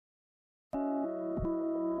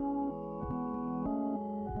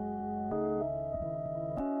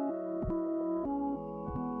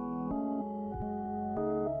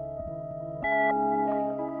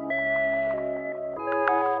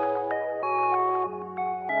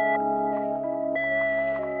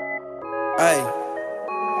Hey,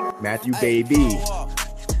 Matthew, baby.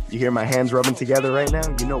 You hear my hands rubbing together right now?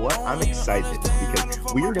 You know what? I'm excited because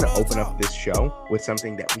we are going to open up this show with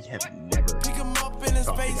something that we have never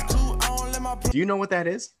talked about. Do you know what that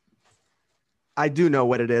is? I do know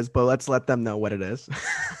what it is, but let's let them know what it is.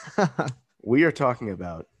 We are talking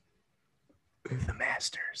about the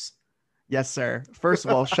Masters. Yes, sir. First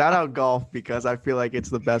of all, shout out golf because I feel like it's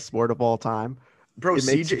the best sport of all time. Bro, It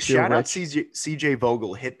makes you CJ, feel shout out rich. CJ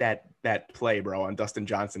Vogel hit that play, bro, on Dustin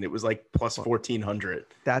Johnson. It was like plus 1,400.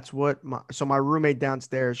 That's what my roommate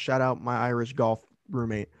downstairs, shout out my Irish golf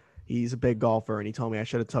roommate. He's a big golfer, and he told me I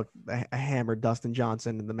should have took a hammer Dustin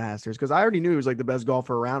Johnson in the Masters because I already knew he was like the best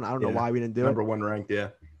golfer around. I don't know why we didn't do Number it. one ranked, yeah.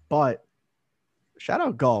 But shout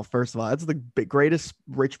out golf, first of all. It's the greatest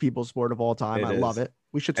rich people sport of all time. I love it.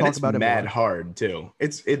 We should And talk it's about it mad more. hard, too.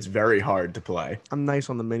 It's very hard to play. I'm nice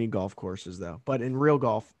on the mini golf courses though, but in real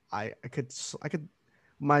golf, I could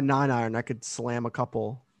my 9-iron, I could slam a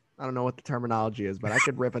couple. I don't know what the terminology is, but I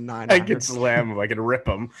could rip a 9-iron. I could slam him. I could rip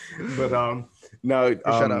him. But no.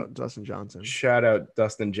 Shout out Dustin Johnson. Shout out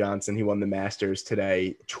Dustin Johnson. He won the Masters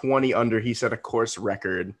today. 20 under. He set a course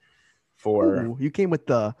record for. Ooh, you came with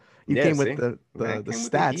the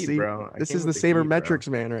stats. Heat, See, bro. this is the sabermetrics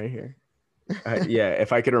man right here. Yeah,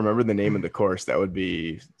 if I could remember the name of the course, that would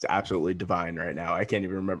be absolutely divine right now. I can't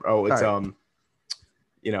even remember. Oh, it's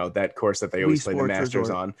that course that they always play the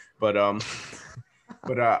Masters on. But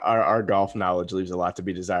our golf knowledge leaves a lot to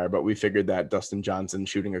be desired. But we figured that Dustin Johnson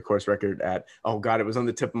shooting a course record at it was on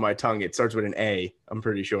the tip of my tongue. It starts with an A. I'm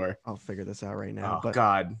pretty sure. I'll figure this out right now. Oh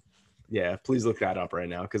God, yeah. Please look that up right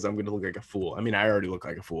now because I'm gonna look like a fool. I mean, I already look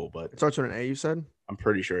like a fool, but it starts with an A. You said? I'm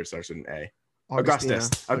pretty sure it starts with an A. Augustina.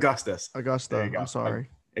 Augustus. Augusta. I'm sorry.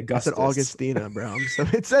 Augustus. I said Augustina, bro.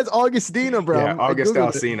 It says Augustina, bro. Yeah, August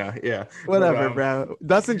Alsina. Yeah. Whatever, bro.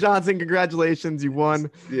 Dustin Johnson, congratulations. You won.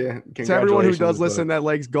 Yeah. To everyone who does listen that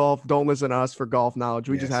likes golf, don't listen to us for golf knowledge.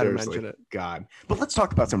 We just had to mention it. God. But let's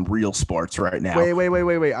talk about some real sports right now.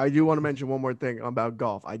 Wait. I do want to mention one more thing about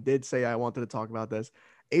golf. I did say I wanted to talk about this.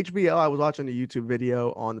 HBL, I was watching a YouTube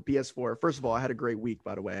video on the PS4. First of all, I had a great week,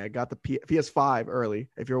 by the way. I got the PS5 early.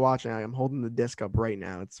 If you're watching, I am holding the disc up right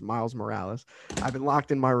now. It's Miles Morales. I've been locked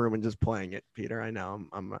in my room and just playing it, Peter. I know.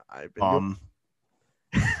 I've been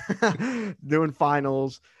doing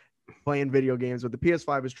finals, playing video games, but the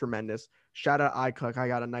PS5 is tremendous. Shout out iCook. I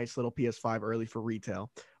got a nice little PS5 early for retail.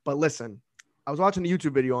 But listen, I was watching the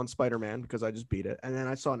YouTube video on Spider-Man because I just beat it. And then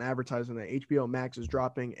I saw an advertisement that HBO Max is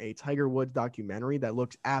dropping a Tiger Woods documentary that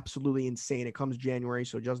looks absolutely insane. It comes January,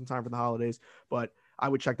 so just in time for the holidays. But I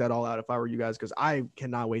would check that all out if I were you guys because I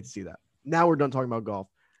cannot wait to see that. Now we're done talking about golf.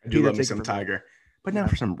 I do love me some Tiger. But now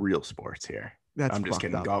for some real sports here. I'm just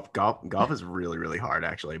kidding. Up. Golf is really, really hard,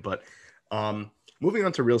 actually. But moving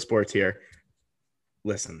on to real sports here.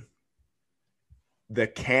 Listen, the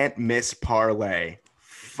can't miss parlay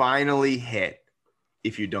finally hit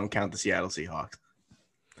if you don't count the Seattle Seahawks.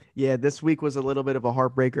 Yeah, this week was a little bit of a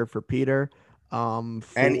heartbreaker for Peter. And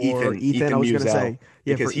Ethan, I was going to say.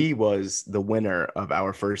 Yeah, because he was the winner of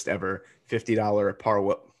our first ever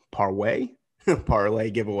 $50 parlay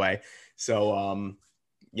giveaway. So,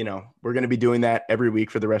 we're going to be doing that every week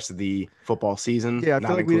for the rest of the football season,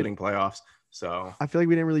 not including playoffs. So I feel like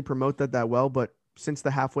we didn't really promote that well, but since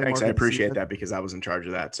the halfway mark, I appreciate that because I was in charge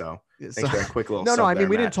of that. So thanks for that quick little. No. I mean,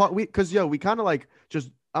 we didn't talk. We kind of like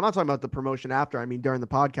just. I'm not talking about the promotion after. I mean, during the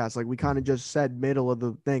podcast, like we kind of just said middle of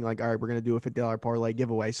the thing, like, all right, we're gonna do a $50 parlay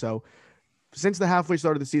giveaway. So since the halfway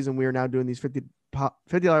start of the season, we are now doing these $50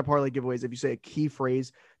 parlay giveaways. If you say a key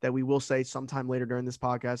phrase that we will say sometime later during this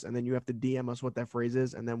podcast, and then you have to DM us what that phrase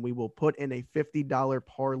is, and then we will put in a $50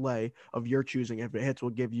 parlay of your choosing. If it hits,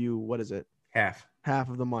 we'll give you what is it? Half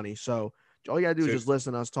of the money. So all you gotta do is just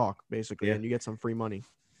listen to us talk, basically, and you get some free money.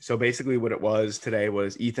 So basically what it was today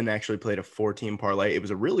was Ethan actually played a 4-team parlay. It was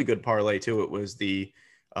a really good parlay too. It was the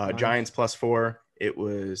Giants +4. It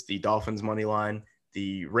was the Dolphins money line,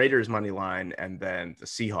 the Raiders money line, and then the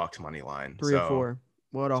Seahawks money line. 3 or 4.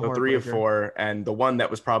 What a so 3 or 4. And the one that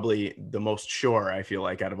was probably the most sure, I feel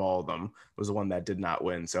like, out of all of them was the one that did not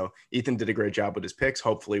win. So Ethan did a great job with his picks.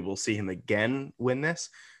 Hopefully we'll see him again win this.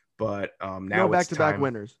 But now no back-to-back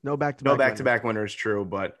winners. No back-to-back winners, true.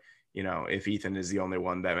 But, if Ethan is the only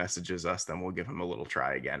one that messages us, then we'll give him a little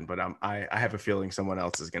try again. But I have a feeling someone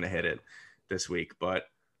else is going to hit it this week. But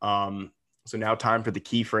so now time for the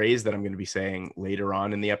key phrase that I'm going to be saying later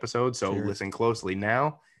on in the episode. So listen closely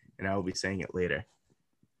now, and I will be saying it later.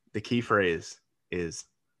 The key phrase is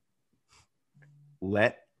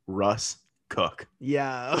let Russ cook.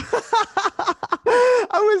 Yeah.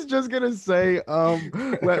 I was just gonna say,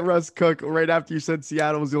 let Russ cook right after you said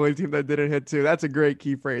Seattle was the only team that didn't hit two. That's a great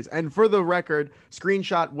key phrase. And for the record,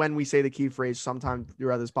 screenshot when we say the key phrase sometime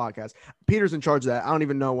throughout this podcast. Peter's in charge of that. I don't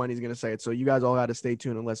even know when he's gonna say it. So you guys all got to stay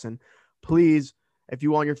tuned and listen. Please, if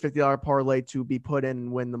you want your $50 parlay to be put in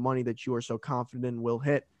and win the money that you are so confident will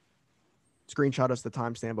hit, screenshot us the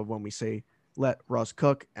timestamp of when we say let Russ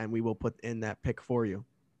cook, and we will put in that pick for you.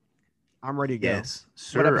 I'm ready to go. Yes,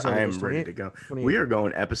 sir. I am ready to go. 28? We are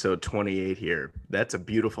going episode 28 here. That's a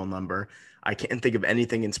beautiful number. I can't think of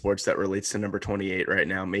anything in sports that relates to number 28 right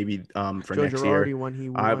now. Maybe for Joe next Girardi year. when he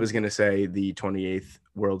I won. was going to say the 28th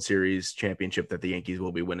World Series championship that the Yankees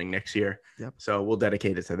will be winning next year. Yep. So we'll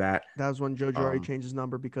dedicate it to that. That was when Joe Girardi changed his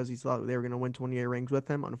number because he thought they were going to win 28 rings with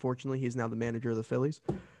him. Unfortunately, he's now the manager of the Phillies.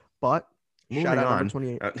 But shout out number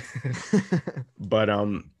 28. But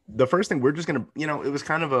the first thing we're just gonna, it was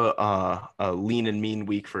kind of a lean and mean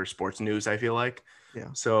week for sports news. I feel like. Yeah.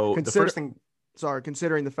 So the first thing. Sorry,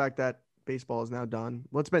 considering the fact that baseball is now done.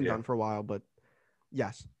 Well, it's been done for a while, but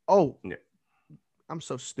yes. Oh, yeah. I'm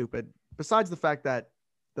so stupid. Besides the fact that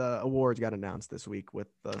the awards got announced this week with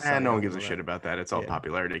the. No one gives a shit about that. It's all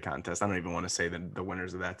popularity contest. I don't even want to say the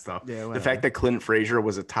winners of that stuff. Yeah, the fact that Clint Frazier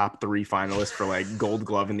was a top 3 finalist for like Gold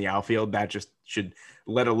Glove in the outfield, that just should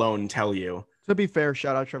let alone tell you. To be fair,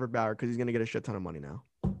 shout out Trevor Bauer because he's gonna get a shit ton of money now.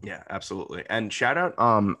 Yeah, absolutely. And shout out.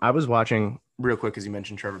 I was watching real quick as you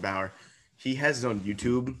mentioned Trevor Bauer. He has his own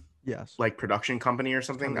YouTube. Yes. Like production company or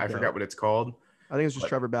something. I forgot what it's called. I think it's just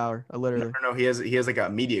Trevor Bauer. Literally. No. He has like a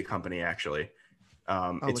media company actually.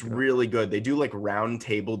 It's really good. They do like round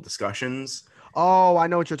table discussions. Oh, I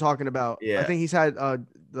know what you're talking about. Yeah. I think he's had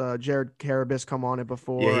the Jared Carabis come on it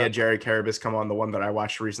before. Yeah, Jared Carabis come on. The one that I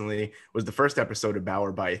watched recently was the first episode of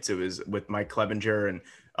Bauer Bites. It was with Mike Clevenger and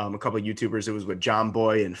a couple of YouTubers. It was with John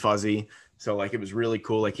Boy and Fuzzy. So like it was really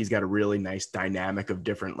cool. Like he's got a really nice dynamic of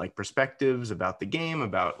different like perspectives about the game,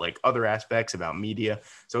 about like other aspects, about media.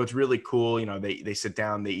 So it's really cool. They sit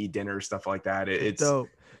down, they eat dinner, stuff like that. It's dope.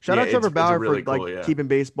 Shout out Trevor Bauer really for keeping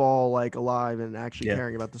baseball like alive and actually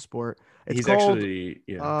caring about the sport. He's called actually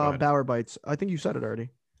Bauer Bites. I think you said it already.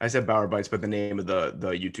 I said Bauer Bites, but the name of the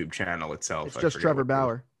YouTube channel itself. It's just Trevor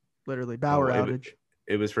Bauer. Literally Bauer outage.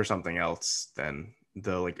 It was for something else than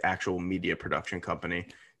the like actual media production company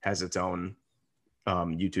has its own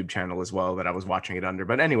YouTube channel as well that I was watching it under.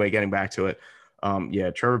 But anyway, getting back to it.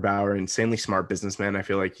 Trevor Bauer, insanely smart businessman. I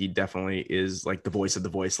feel like he definitely is like the voice of the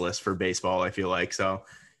voiceless for baseball. I feel like so.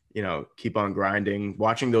 Keep on grinding.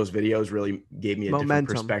 Watching those videos really gave me a different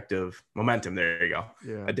perspective. Momentum. There you go.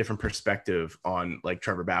 Yeah. A different perspective on like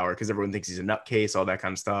Trevor Bauer because everyone thinks he's a nutcase, all that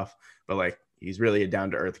kind of stuff. But like he's really a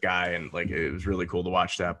down to earth guy, and like it was really cool to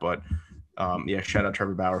watch that. But shout out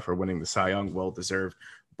Trevor Bauer for winning the Cy Young, well deserved.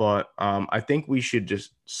 But I think we should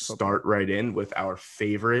just start right in with our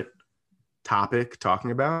favorite topic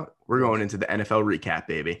talking about. We're going into the NFL recap,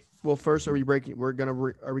 baby. Well, first, are we breaking? Are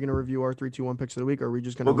we gonna review our 3-2-1 picks of the week, or are we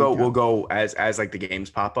just gonna? We'll go as like the games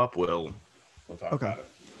pop up. We'll talk about it.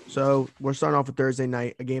 So we're starting off with Thursday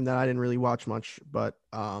night, a game that I didn't really watch much, but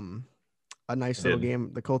a nice little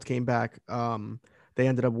game. The Colts came back. They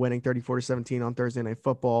ended up winning 34-17 on Thursday Night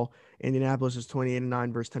Football. Indianapolis is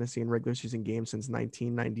 28-9 versus Tennessee in regular season game since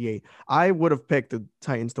 1998. I would have picked the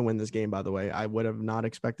Titans to win this game, by the way. I would have not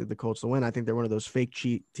expected the Colts to win. I think they're one of those fake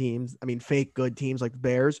cheat teams. I mean, fake good teams like the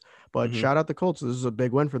Bears. But shout out the Colts. This is a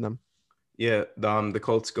big win for them. Yeah, the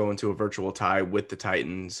Colts go into a virtual tie with the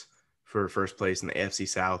Titans for first place in the AFC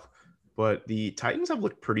South. But the Titans have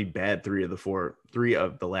looked pretty bad 3 of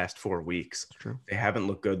the last 4 weeks. That's true. They haven't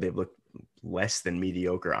looked good. They've looked less than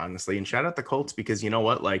mediocre, honestly. And shout out the Colts because you know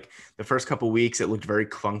what? Like the first couple of weeks, it looked very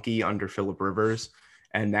clunky under Phillip Rivers.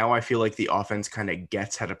 And now I feel like the offense kind of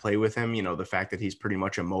gets how to play with him. The fact that he's pretty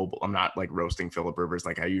much immobile. I'm not like roasting Phillip Rivers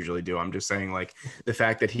like I usually do. I'm just saying like the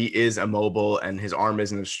fact that he is immobile and his arm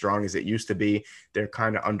isn't as strong as it used to be. They're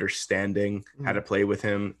kind of understanding how to play with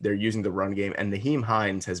him. They're using the run game. And Nyheim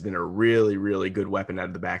Hines has been a really, really good weapon out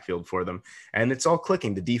of the backfield for them. And it's all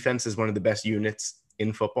clicking. The defense is one of the best units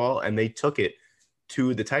in football. And they took it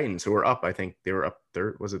to the Titans, who were up. I think they were up.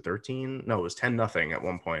 Was it 13? No, it was 10-0 at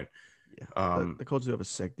one point. Yeah, the Colts do have a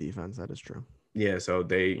sick defense. That is true. Yeah, so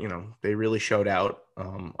they really showed out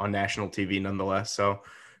on national TV nonetheless. So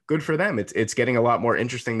good for them. It's getting a lot more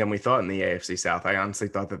interesting than we thought in the AFC South. I honestly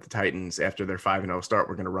thought that the Titans, after their 5-0 start,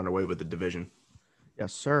 were going to run away with the division.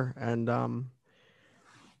 Yes, sir. And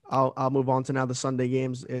I'll move on to now the Sunday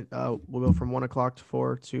games. We'll go from 1 o'clock to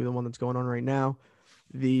 4 to the one that's going on right now.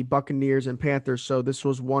 The Buccaneers and Panthers. So this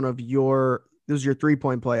was one of your This was your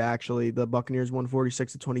 3-point play, actually. The Buccaneers won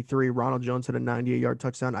 46-23. Ronald Jones had a 98-yard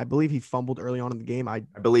touchdown. I believe he fumbled early on in the game. I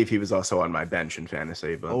believe he was also on my bench in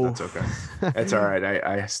fantasy, but Oh, that's okay. That's all right.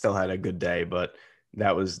 I still had a good day, but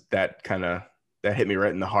that hit me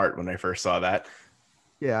right in the heart when I first saw that.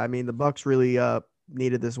 Yeah, I mean the Bucks really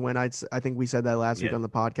needed this win. I think we said that last week on the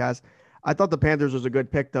podcast. I thought the Panthers was a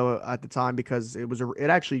good pick though at the time because it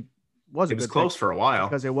actually was a It was good close pick for a while.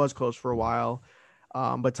 because it was close for a while.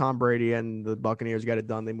 But Tom Brady and the Buccaneers got it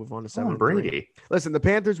done. They move on to 7-3. Brady. Listen, the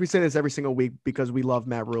Panthers, we say this every single week because we love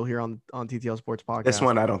Matt Rule here on TTL Sports Podcast. This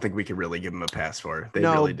one, I don't think we could really give them a pass for. They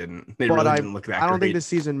really didn't. They really didn't look that great. I don't think this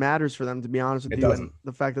season matters for them, to be honest with you. It doesn't. And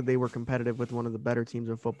the fact that they were competitive with one of the better teams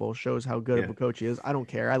in football shows how good of a coach he is. I don't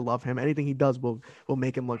care. I love him. Anything he does will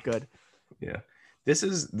make him look good. Yeah. This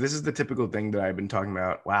is the typical thing that I've been talking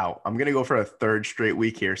about. Wow, I'm gonna go for a third straight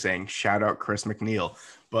week here saying shout out Chris McNeil.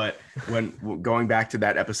 But when going back to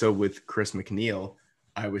that episode with Chris McNeil,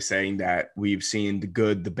 I was saying that we've seen the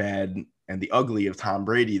good, the bad, and the ugly of Tom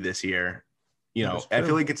Brady this year. You know, I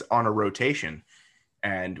feel like it's on a rotation,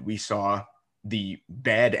 and we saw the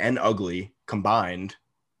bad and ugly combined.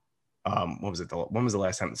 What was it? When was the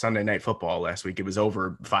last time? Sunday Night Football last week. It was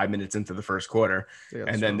over 5 minutes into the first quarter. Yeah,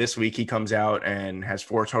 and then this week he comes out and has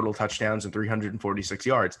 4 total touchdowns and 346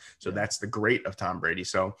 yards. So that's the great of Tom Brady.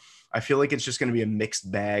 So I feel like it's just going to be a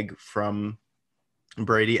mixed bag from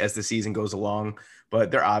Brady as the season goes along, but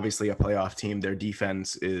they're obviously a playoff team. Their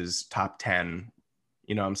defense is top 10.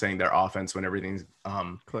 You know what I'm saying? Their offense, when everything's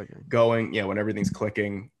going, when everything's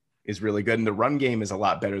clicking, is really good. And the run game is a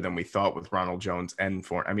lot better than we thought with Ronald Jones and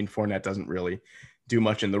Fournette doesn't really do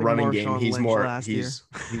much in the running game. He's more of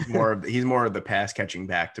the pass catching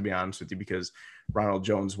back, to be honest with you, because Ronald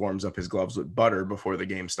Jones warms up his gloves with butter before the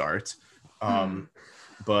game starts.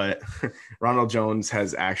 But Ronald Jones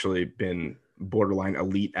has actually been borderline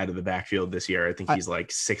elite out of the backfield this year. I think he's like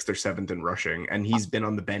 6th or 7th in rushing, and he's been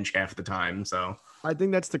on the bench half the time. So I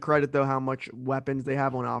think that's the credit, though, how much weapons they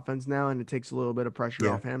have on offense now, and it takes a little bit of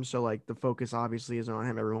pressure off him. So, like, the focus obviously is on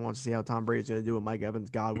him. Everyone wants to see how Tom Brady's going to do with Mike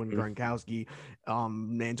Evans, Godwin, Gronkowski,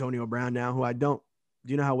 Antonio Brown now, who I don't.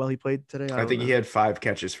 Do you know how well he played today? I think he had 5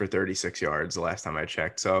 catches for 36 yards the last time I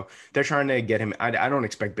checked. So they're trying to get him. I don't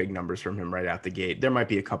expect big numbers from him right out the gate. There might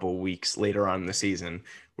be a couple of weeks later on in the season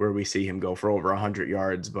where we see him go for over 100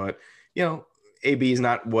 yards. But, AB is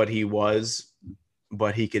not what he was,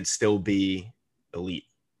 but he could still be elite.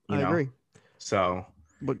 I agree. So,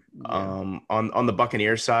 but on the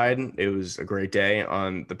Buccaneers side, it was a great day.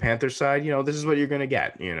 On the Panthers side, this is what you're going to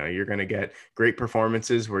get. You're going to get great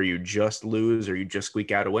performances where you just lose or you just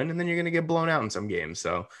squeak out a win, and then you're going to get blown out in some games.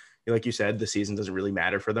 So, like you said, the season doesn't really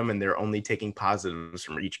matter for them, and they're only taking positives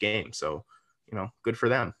from each game. So, good for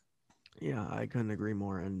them. Yeah, I couldn't agree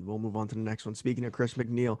more. And we'll move on to the next one. Speaking of Chris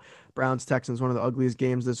McNeil, Browns-Texans, one of the ugliest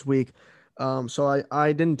games this week. So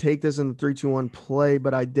I didn't take this in the 3-2-1 play,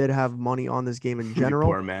 but I did have money on this game in general.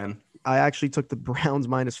 Poor man. I actually took the Browns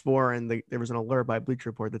 -4, and there was an alert by Bleacher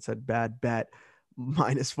Report that said bad bet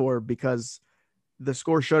 -4 because the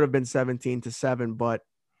score should have been 17-7, but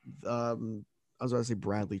I was going to say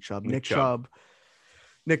Bradley Chubb.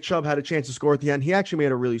 Nick Chubb had a chance to score at the end. He actually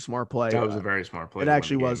made a really smart play. That was a very smart play. It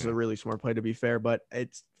actually was a really smart play, to be fair, but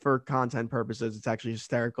it's for content purposes. It's actually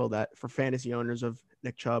hysterical that for fantasy owners of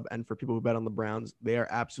Nick Chubb and for people who bet on the Browns, they are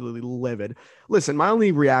absolutely livid. Listen, my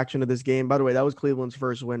only reaction to this game, by the way, that was Cleveland's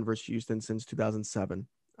first win versus Houston since 2007.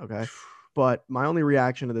 Okay. But my only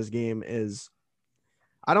reaction to this game is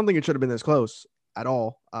I don't think it should have been this close at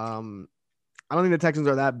all. I don't think the Texans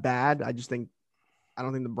are that bad. I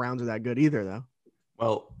don't think the Browns are that good either, though.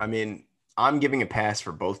 Well, I'm giving a pass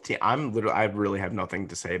for both teams. I really have nothing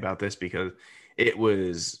to say about this because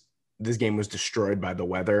this game was destroyed by the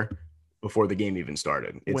weather before the game even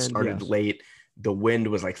started. It started late. The wind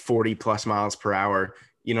was like 40 plus miles per hour.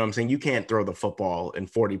 You know what I'm saying? You can't throw the football in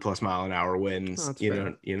 40 plus mile an hour winds. You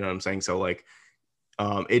know what I'm saying? So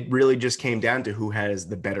it really just came down to who has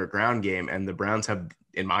the better ground game, and the Browns have,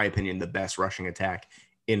 in my opinion, the best rushing attack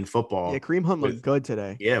in football. Yeah, Kareem Hunt looked good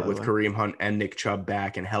today. Yeah, with Kareem Hunt and Nick Chubb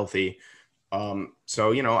back and healthy.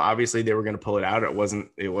 So obviously they were going to pull it out. It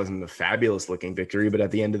wasn't a fabulous looking victory, but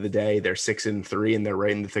at the end of the day, they're 6-3 and they're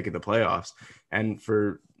right in the thick of the playoffs. And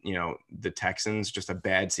for the Texans, just a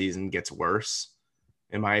bad season gets worse,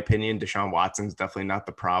 in my opinion. Deshaun Watson's definitely not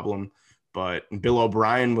the problem, but Bill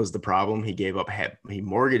O'Brien was the problem. He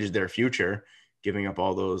mortgaged their future, giving up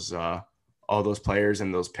all those players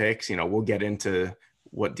and those picks. We'll get into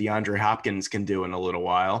what DeAndre Hopkins can do in a little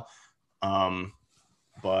while,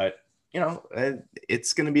 but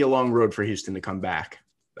it's going to be a long road for Houston to come back.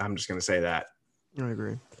 I'm just going to say that. I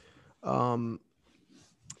agree.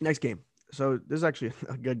 Next game, So this is actually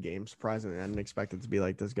a good game. Surprisingly, I didn't expect it to be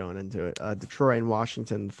like this going into it. Detroit and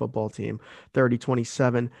Washington football team,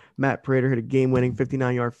 30-27. Matt Prater hit a game-winning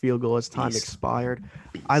 59-yard field goal as time Beast. expired.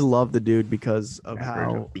 I Beast. love the dude because of Matt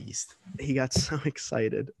Prater's a how beast. he got so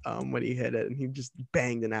excited when he hit it, and he just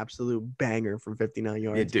banged an absolute banger from 59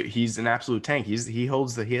 yards. Yeah, dude, he's an absolute tank. He has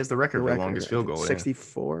the record for longest field goal.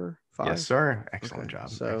 64. 5? Yes, sir. Excellent job.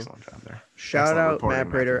 So, excellent job there. Shout Excellent out reporting, Matt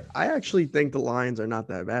Prater. I actually think the Lions are not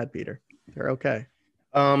that bad, Peter. They're okay.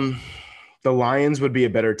 The Lions would be a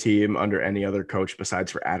better team under any other coach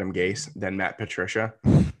besides for Adam Gase than Matt Patricia.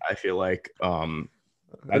 I feel like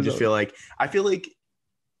I feel like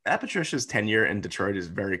Matt Patricia's tenure in Detroit is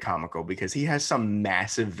very comical because he has some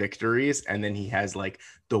massive victories and then he has like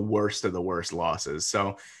the worst of the worst losses.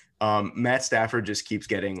 So Matt Stafford just keeps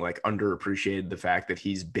getting like underappreciated, the fact that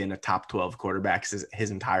he's been a top 12 quarterback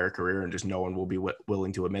his entire career, and just no one will be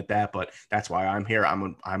willing to admit that. But that's why I'm here.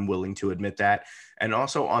 I'm willing to admit that. And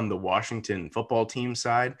also on the Washington football team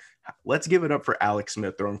side, let's give it up for Alex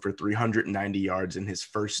Smith throwing for 390 yards in his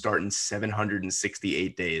first start in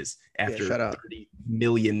 768 days after 30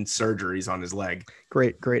 million surgeries on his leg.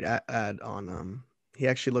 Great ad on he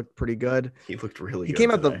actually looked pretty good. He looked really good. He came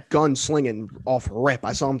out the gun slinging off rip.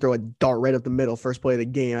 I saw him throw a dart right up the middle, first play of the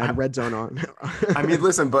game. I had red zone on. I mean,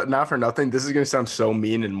 listen, but not for nothing. This is going to sound so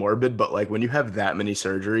mean and morbid, but like when you have that many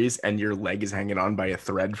surgeries and your leg is hanging on by a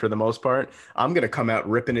thread for the most part, I'm going to come out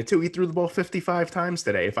ripping it too. He threw the ball 55 times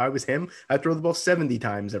today. If I was him, I'd throw the ball 70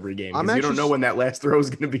 times every game because you don't know when that last throw is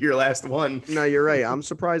going to be your last one. No, you're right. I'm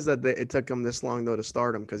surprised that it took him this long, though, to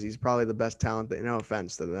start him because he's probably the best talent. No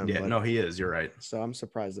offense to them. Yeah, no, he is. You're right. So I'm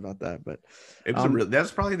surprised about that. But it was that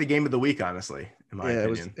was probably the game of the week, honestly, in my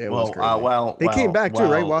opinion. It was they came back too,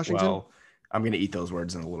 right? Washington. Well, I'm going to eat those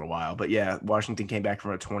words in a little while, but yeah, Washington came back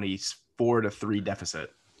from a 24-3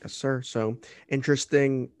 deficit. Yes, sir. So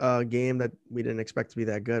interesting game that we didn't expect to be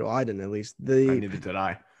that good. Well, I didn't, at least. Neither did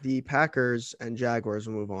I. The Packers and Jaguars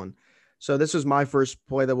will move on. So this was my first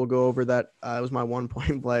play that we'll go over. That it was my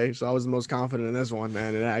 1-point play. So I was the most confident in this one,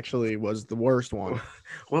 man. It actually was the worst one.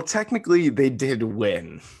 Well, technically they did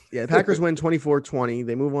win. Yeah, the Packers win 24-20.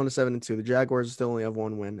 They move on to 7-2. The Jaguars still only have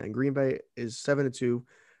one win, and Green Bay is 7-2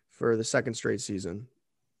 for the second straight season,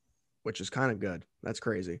 which is kind of good. That's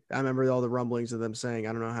crazy. I remember all the rumblings of them saying,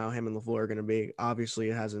 I don't know how him and LaFleur are going to be.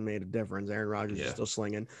 Obviously, it hasn't made a difference. Aaron Rodgers is still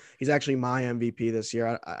slinging. He's actually my MVP this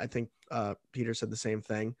year. I think Peter said the same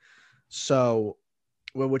thing. So,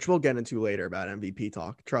 which we'll get into later about MVP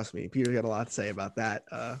talk. Trust me, Peter's got a lot to say about that.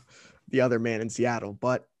 The other man in Seattle,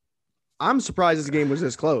 but I'm surprised this game was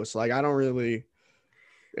this close. Like, I don't really.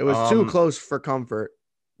 It was too close for comfort.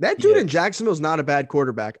 That dude in Jacksonville's not a bad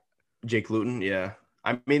quarterback. Jake Luton, yeah.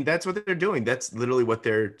 I mean, that's what they're doing. That's literally what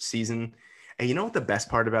their season. And you know what the best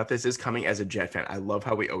part about this is? Coming as a Jet fan, I love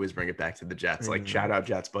how we always bring it back to the Jets. Like, shout out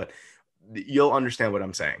Jets, but you'll understand what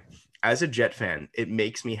I'm saying. As a Jet fan, it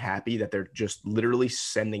makes me happy that they're just literally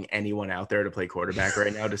sending anyone out there to play quarterback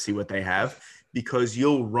right now to see what they have, because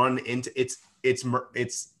you'll run into it's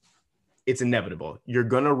inevitable. You're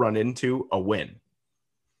gonna run into a win,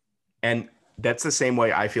 and that's the same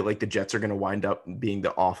way I feel like the Jets are going to wind up being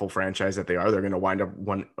the awful franchise that they are. They're going to wind up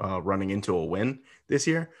running into a win this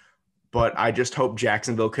year. But I just hope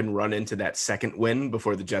Jacksonville can run into that second win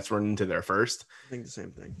before the Jets run into their first. I think the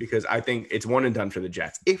same thing. Because I think it's one and done for the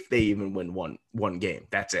Jets. If they even win one game,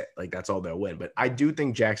 that's it. Like, that's all they'll win. But I do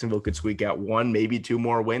think Jacksonville could squeak out one, maybe two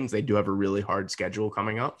more wins. They do have a really hard schedule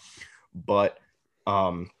coming up. But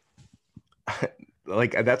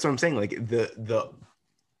like, that's what I'm saying. Like,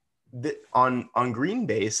 on Green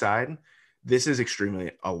Bay's side, this is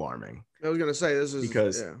extremely alarming. I was gonna say this is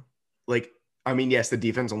because, like, I mean, yes, the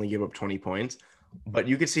defense only gave up 20 points, but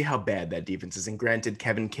you could see how bad that defense is. And granted,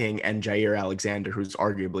 Kevin King and Jair Alexander, who's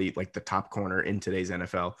arguably like the top corner in today's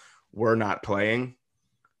NFL, were not playing.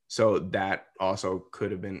 So that also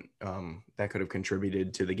could have been that could have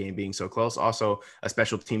contributed to the game being so close. Also, a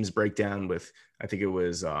special teams breakdown with, I think it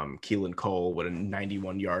was Keelan Cole with a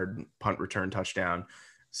 91-yard punt return touchdown.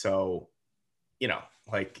 So, you know,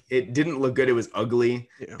 like, it didn't look good. It was ugly.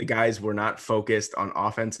 Yeah. The guys were not focused on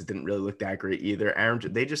offense. It didn't really look that great either.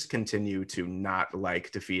 They just continue to not like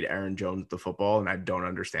to feed Aaron Jones the football, and I don't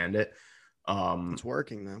understand it. It's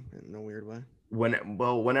working though, in no weird way.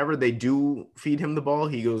 Whenever they do feed him the ball,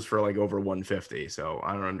 he goes for like over 150. So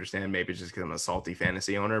I don't understand. Maybe it's just because I'm a salty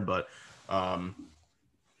fantasy owner, but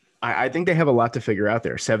I think they have a lot to figure out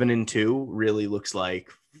there. 7-2 really looks like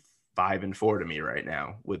 5-4 to me right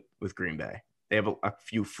now with Green Bay. They have a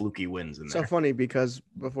few fluky wins in there. So funny, because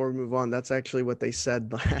before we move on, that's actually what they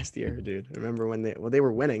said last year, dude. I remember when they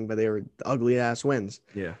were winning, but they were ugly ass wins.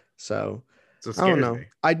 Yeah. So So it I don't scares know. me.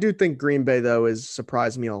 I do think Green Bay though has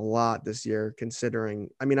surprised me a lot this year, considering.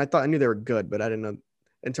 I mean, I knew they were good, but I didn't know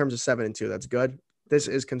in terms of 7-2. That's good. This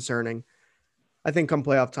is concerning. I think come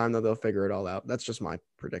playoff time though, they'll figure it all out. That's just my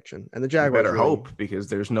prediction. And the You Jaguars better really, hope because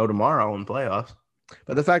there's no tomorrow in playoffs.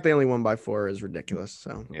 but the fact they only won by 4 is ridiculous.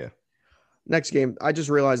 So Yeah. next game, I just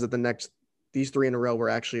realized that these 3 in a row were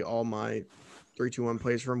actually all my 3-2-1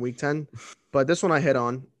 plays from week 10. But this one I hit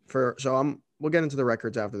on we'll get into the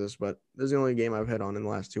records after this, but this is the only game I've hit on in the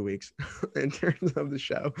last 2 weeks in terms of the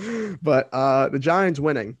show. But the Giants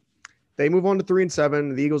winning. They move on to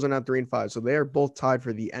 3-7. The Eagles are now 3-5. So they are both tied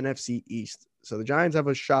for the NFC East. So the Giants have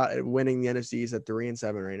a shot at winning the NFC East at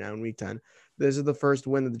 3-7 right now in week 10. This is the first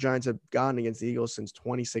win that the Giants have gotten against the Eagles since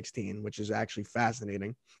 2016, which is actually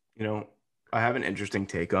fascinating. I have an interesting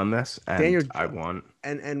take on this, and I want.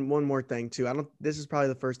 And one more thing too. This is probably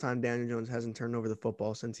the first time Daniel Jones hasn't turned over the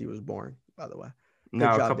football since he was born. By the way,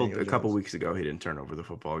 No, a couple weeks ago he didn't turn over the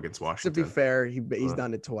football against Washington. To be fair, he's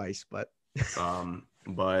done it twice, but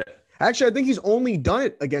but actually, I think he's only done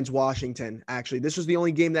it against Washington. Actually, this was the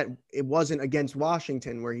only game that it wasn't against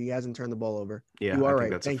Washington where he hasn't turned the ball over. Yeah, you are right.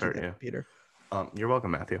 That's Thank you, Peter. You're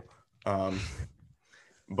welcome, Matthew.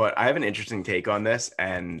 But I have an interesting take on this,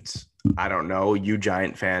 and I don't know. You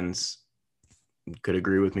Giant fans could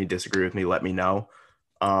agree with me, disagree with me. Let me know.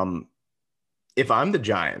 If I'm the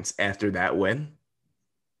Giants after that win,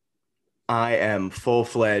 I am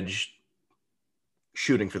full-fledged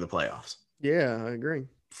shooting for the playoffs. Yeah, I agree.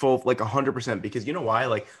 100%, because you know why?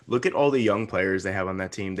 Like, look at all the young players they have on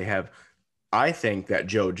that team. I think that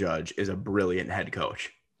Joe Judge is a brilliant head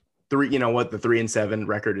coach. The 3-7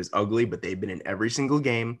 record is ugly, but they've been in every single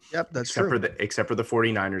game. Yep, that's true. Except for the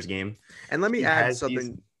 49ers game. And let me add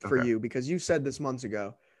something for you, because you said this months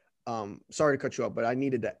ago. Sorry to cut you off, but I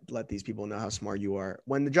needed to let these people know how smart you are.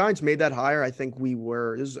 When the Giants made that hire, I think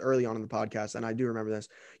this is early on in the podcast, and I do remember this.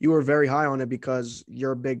 You were very high on it because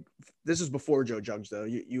you're a big. This is before Joe Judge, though.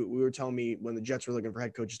 We were telling me when the Jets were looking for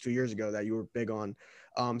head coaches 2 years ago that you were big on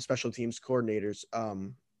special teams coordinators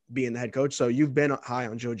being the head coach. So you've been high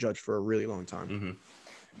on Joe Judge for a really long time. Mm-hmm.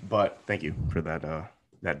 But thank you for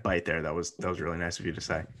that bite there. That was really nice of you to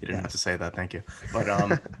say. You didn't have to say that. Thank you.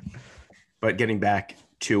 But but getting back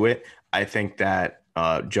to it, I think that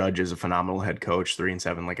Judge is a phenomenal head coach.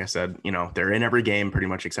 3-7, like I said, they're in every game pretty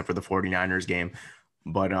much except for the 49ers game.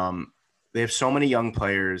 But they have so many young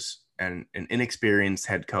players and an inexperienced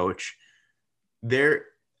head coach. Their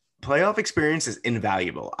playoff experience is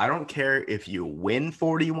invaluable. I don't care if you win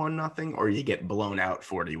 41-0 or you get blown out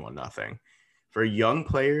 41-0. For young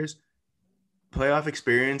players, playoff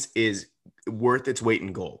experience is worth its weight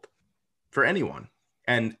in gold for anyone.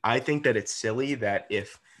 And I think that it's silly that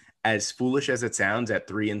if, as foolish as it sounds, at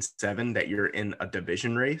 3-7 that you're in a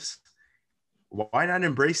division race, why not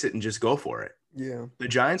embrace it and just go for it? Yeah. The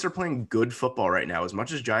Giants are playing good football right now. As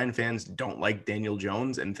much as Giant fans don't like Daniel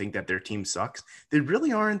Jones and think that their team sucks, they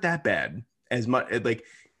really aren't that bad. As much like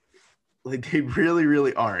they really,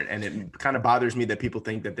 really aren't. And it kind of bothers me that people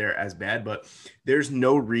think that they're as bad, but there's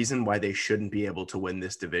no reason why they shouldn't be able to win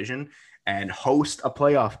this division and host a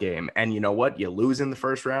playoff game. And you know what? You lose in the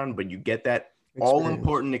first round, but you get that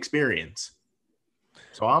all-important experience.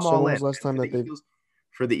 So I'm all in. Last time that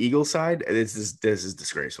For the Eagles side, this is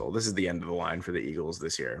disgraceful. This is the end of the line for the Eagles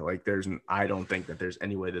this year. Like, I don't think that there's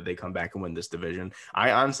any way that they come back and win this division.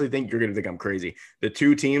 I honestly think you're going to think I'm crazy. The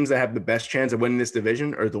two teams that have the best chance of winning this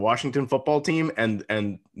division are the Washington football team and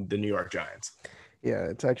the New York Giants. Yeah,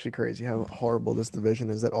 it's actually crazy how horrible this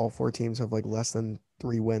division is, that all 4 teams have like less than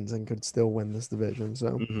 3 wins and could still win this division.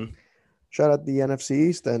 So shout out the NFC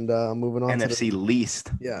East, and moving on NFC to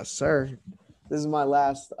least. Yes, sir. This is my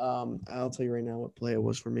last. I'll tell you right now what play it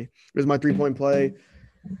was for me. It was my 3-point play.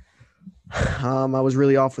 I was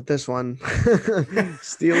really off with this one.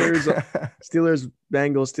 Steelers,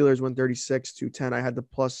 Bengals. Steelers won 36-10. I had the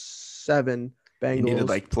 +7 Bengals. You needed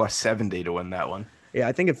like +70 to win that one. Yeah,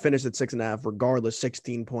 I think it finished at 6.5. Regardless,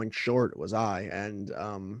 16 points short was I. And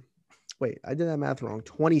wait, I did that math wrong.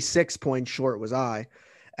 26 points short was I.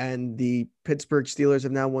 And the Pittsburgh Steelers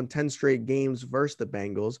have now won 10 straight games versus the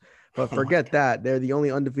Bengals. But forget that. They're the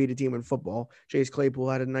only undefeated team in football. Chase Claypool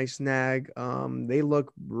had a nice snag. They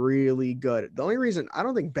look really good. The only reason I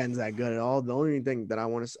don't think Ben's that good at all. The only thing that I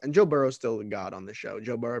want to – and Joe Burrow's still the god on the show.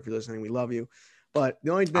 Joe Burrow, if you're listening, we love you. But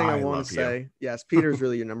the only thing I want to say – yes, Peter's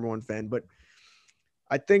really your number one fan. But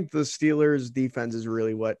I think the Steelers' defense is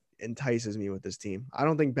really what entices me with this team. I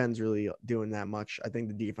don't think Ben's really doing that much. I think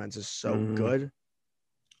the defense is so good.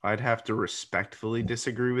 I'd have to respectfully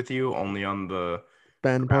disagree with you only on the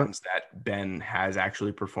Ben part. grounds that Ben has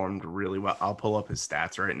actually performed really well. I'll pull up his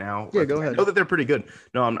stats right now. Yeah, go I ahead. know that they're pretty good.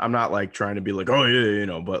 No, I'm not like trying to be like, oh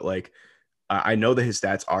yeah, but like I know that his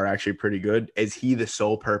stats are actually pretty good. Is he the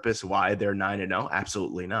sole purpose why they're 9-0?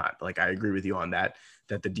 Absolutely not. Like I agree with you on that.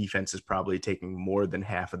 That the defense is probably taking more than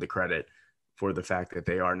half of the credit for the fact that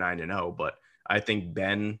they are 9-0. But I think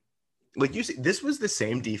Ben, like you see, this was the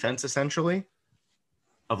same defense essentially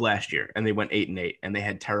of last year, and they went 8-8, and they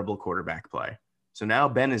had terrible quarterback play. So now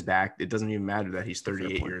Ben is back. It doesn't even matter that he's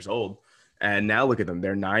 38 years old, and now look at them.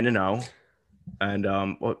 They're 9-0, and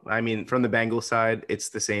well, I mean, from the Bengals side, it's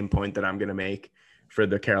the same point that I'm going to make for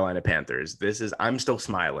the Carolina Panthers. I'm still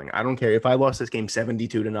smiling. I don't care if I lost this game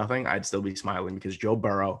 72-0. I'd still be smiling because Joe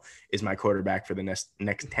Burrow is my quarterback for the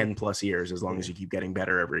next 10 plus years, as long as you keep getting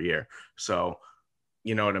better every year. So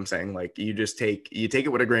you know what I'm saying? Like you take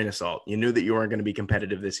it with a grain of salt. You knew that you weren't going to be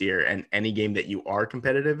competitive this year, and any game that you are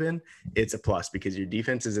competitive in, it's a plus because your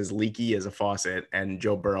defense is as leaky as a faucet, and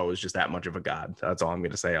Joe Burrow is just that much of a god. That's all I'm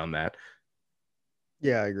going to say on that.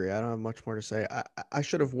 Yeah, I agree. I don't have much more to say. I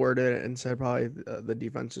should have worded it and said probably the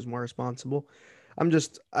defense is more responsible.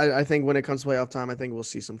 I think when it comes to playoff time, I think we'll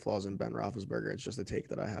see some flaws in Ben Roethlisberger. It's just a take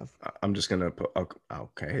that I have. I'm just going to put,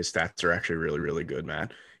 okay, his stats are actually really, really good,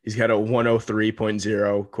 Matt. He's got a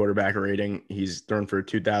 103.0 quarterback rating. He's thrown for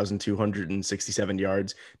 2,267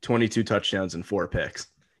 yards, 22 touchdowns, and 4 picks.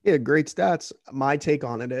 Yeah, great stats. My take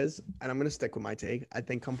on it is, and I'm going to stick with my take, I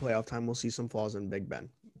think come playoff time, we'll see some flaws in Big Ben.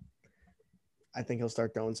 I think he'll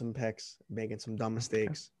start throwing some picks, making some dumb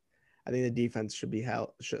mistakes. I think the defense should be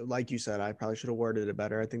held. Like you said, I probably should have worded it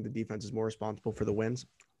better. I think the defense is more responsible for the wins.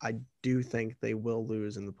 I do think they will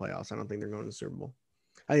lose in the playoffs. I don't think they're going to the Super Bowl.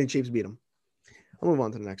 I think the Chiefs beat them. I'll move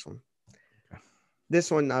on to the next one. Okay.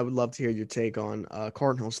 This one, I would love to hear your take on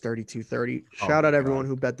Cardinals 32-30. Shout out everyone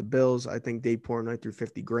who bet the Bills. I think Dave Portnoy threw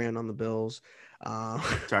 $50,000 on the Bills.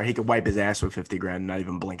 Sorry, he could wipe his ass with $50,000 and not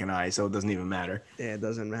even blink an eye, so it doesn't even matter. Yeah, it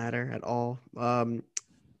doesn't matter at all.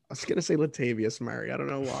 I was gonna say Latavius Murray. I don't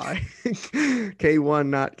know why. K1,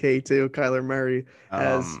 not K2. Kyler Murray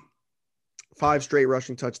has 5 straight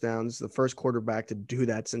rushing touchdowns. The first quarterback to do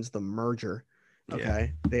that since the merger.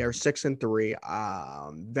 Okay, they are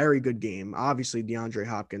 6-3. Very good game. Obviously, DeAndre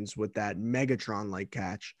Hopkins with that Megatron-like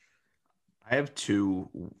catch. I have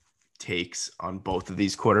 2 takes on both of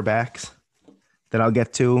these quarterbacks that I'll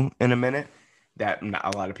get to in a minute that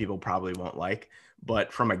a lot of people probably won't like.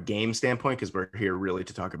 But from a game standpoint, because we're here really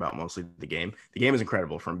to talk about mostly the game is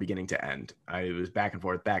incredible from beginning to end. It was back and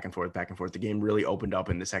forth, back and forth, back and forth. The game really opened up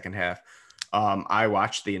in the second half. I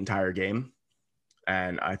watched the entire game,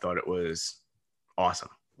 and I thought it was awesome.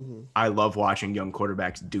 Mm-hmm. I love watching young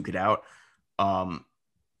quarterbacks duke it out.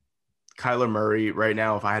 Kyler Murray right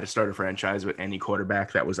now, if I had to start a franchise with any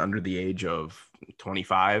quarterback that was under the age of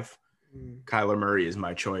 25, Kyler Murray is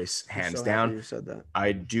my choice, hands down. You said that.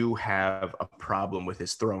 I do have a problem with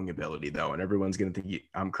his throwing ability, though, and everyone's going to think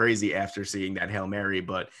I'm crazy after seeing that Hail Mary,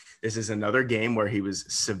 but this is another game where he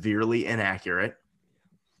was severely inaccurate.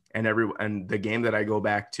 And the game that I go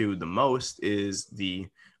back to the most is the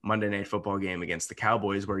Monday Night Football game against the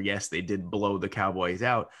Cowboys, where, yes, they did blow the Cowboys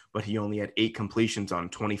out, but he only had 8 completions on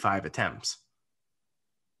 25 attempts.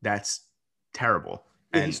 That's terrible.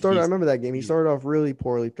 Yeah, I remember that game. He started off really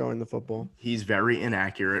poorly throwing the football. He's very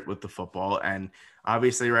inaccurate with the football. And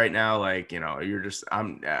obviously right now, like, you know,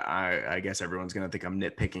 I guess everyone's going to think I'm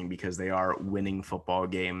nitpicking because they are winning football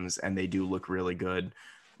games and they do look really good.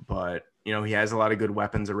 But, you know, he has a lot of good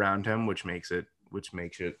weapons around him, which makes it,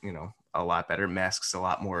 you know, a lot better, masks a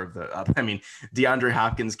lot more of DeAndre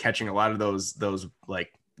Hopkins catching a lot of those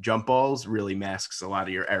like jump balls really masks a lot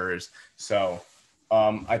of your errors. So,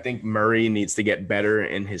 I think Murray needs to get better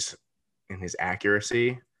in his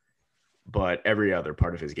accuracy, but every other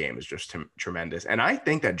part of his game is just tremendous. And I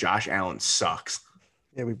think that Josh Allen sucks.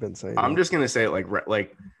 Yeah, we've been saying. I'm just gonna say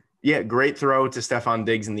it yeah, great throw to Stephon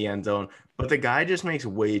Diggs in the end zone, but the guy just makes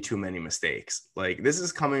way too many mistakes. Like, this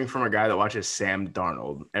is coming from a guy that watches Sam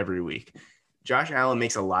Darnold every week. Josh Allen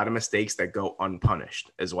makes a lot of mistakes that go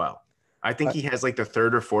unpunished as well. I think he has like the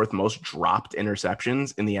 3rd or 4th most dropped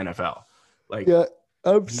interceptions in the NFL. Like, yeah.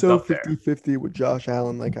 I'm so 50-50 with Josh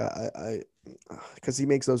Allen. Like I because he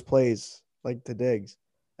makes those plays like to Diggs.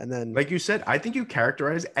 And then, like you said, I think you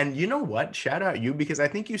characterize, and you know what? Shout out you, because I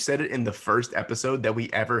think you said it in the first episode that we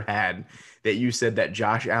ever had, that you said that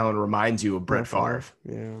Josh Allen reminds you of Brett Favre.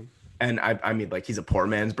 Yeah. And I mean, like, he's a poor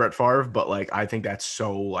man's Brett Favre, but like, I think that's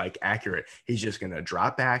so like accurate. He's just going to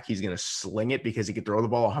drop back. He's going to sling it because he could throw the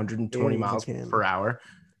ball 120 miles per hour.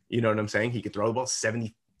 You know what I'm saying? He could throw the ball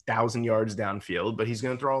 70 1,000 yards downfield, but he's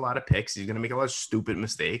going to throw a lot of picks. He's going to make a lot of stupid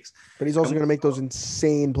mistakes. But he's also going to make those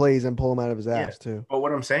insane plays and pull them out of his ass too. But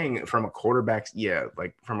what I'm saying from a quarterback,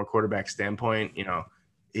 from a quarterback standpoint,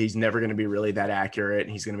 he's never going to be really that accurate.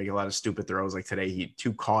 He's going to make a lot of stupid throws. Like today, he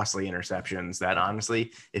 2 costly interceptions that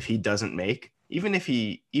honestly, if he doesn't make, even if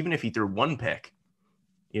he threw 1 pick,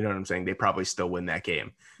 you know what I'm saying? They probably still win that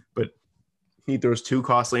game. But he throws 2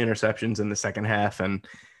 costly interceptions in the second half, and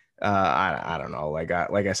I don't know. Like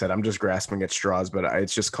I said, I'm just grasping at straws, but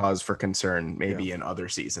it's just cause for concern maybe in other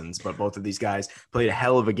seasons. But both of these guys played a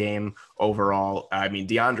hell of a game overall. I mean,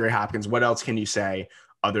 DeAndre Hopkins, what else can you say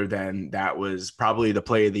other than that was probably the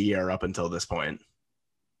play of the year up until this point?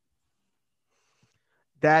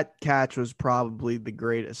 That catch was probably the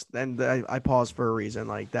greatest. And I paused for a reason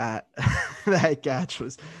like that. That catch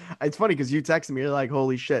was, it's funny because you texted me, you're like,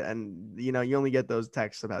 holy shit. And you only get those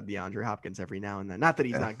texts about DeAndre Hopkins every now and then. Not that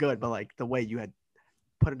he's not good, but like the way you had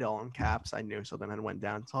put it all in caps, I knew. So then I went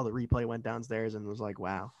down, saw the replay, went downstairs and was like,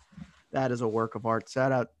 wow, that is a work of art.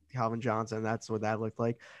 Shout out Calvin Johnson. That's what that looked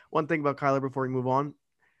like. One thing about Kyler before we move on,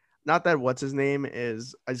 not that what's his name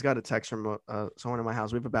is, I just got a text from someone in my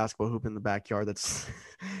house. We have a basketball hoop in the backyard that's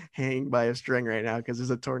hanging by a string right now because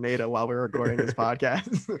there's a tornado while we're recording this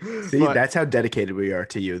podcast. See, that's how dedicated we are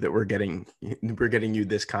to you, that we're getting you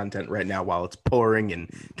this content right now while it's pouring and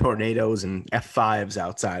tornadoes and F5s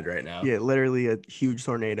outside right now. Yeah, literally a huge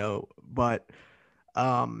tornado. But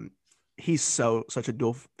he's such a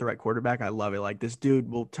dual threat quarterback. I love it. Like this dude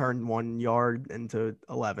will turn 1 yard into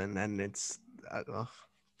 11, and it's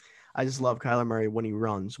I just love Kyler Murray when he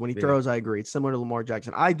runs. When he throws, I agree. It's similar to Lamar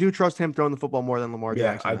Jackson. I do trust him throwing the football more than Lamar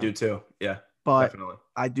Jackson. Yeah, I do too. Yeah, but definitely.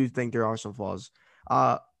 I do think there are some flaws.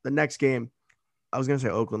 The next game, I was going to say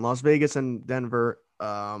Oakland, Las Vegas, and Denver.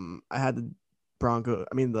 I had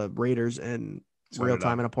the Raiders in real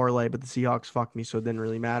time in a parlay, but the Seahawks fucked me, so it didn't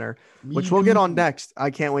really matter, which we'll get on next.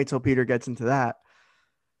 I can't wait till Peter gets into that.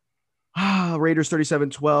 Raiders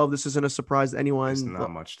 37-12. This isn't a surprise to anyone. There's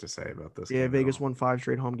not much to say about this. Yeah, Vegas won 5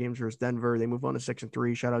 straight home games versus Denver. They move on to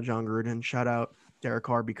 6-3. Shout out John Gruden. Shout out Derek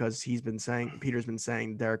Carr, because Peter's been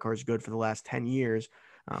saying Derek Carr is good for the last 10 years.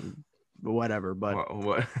 But whatever. But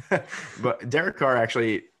but Derek Carr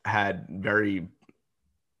actually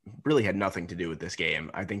really had nothing to do with this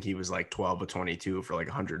game. I think he was like 12 of 22 for like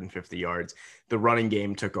 150 yards. The running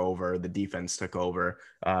game took over. The defense took over.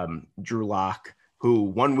 Drew Lock, who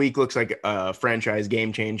 1 week looks like a franchise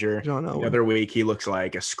game changer. The other week, he looks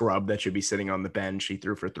like a scrub that should be sitting on the bench. He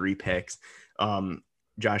threw for 3 picks.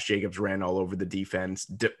 Josh Jacobs ran all over the defense.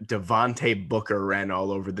 Devontae Booker ran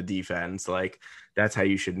all over the defense. Like, that's how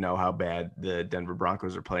you should know how bad the Denver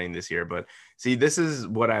Broncos are playing this year. But see, this is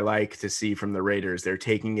what I like to see from the Raiders. They're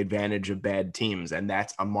taking advantage of bad teams, and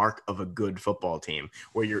that's a mark of a good football team,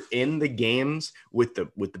 where you're in the games with the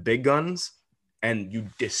big guns and you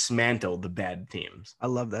dismantle the bad teams. I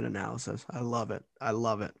love that analysis. I love it.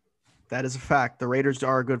 That is a fact. The Raiders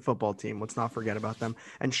are a good football team. Let's not forget about them.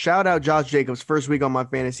 And shout out Josh Jacobs, first week on my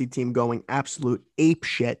fantasy team, going absolute ape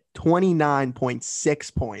shit.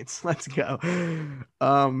 29.6 points. Let's go.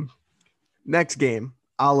 Next game,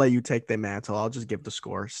 I'll let you take the mantle. I'll just give the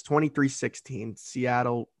scores. 23-16,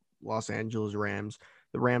 Seattle, Los Angeles Rams.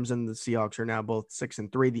 The Rams and the Seahawks are now both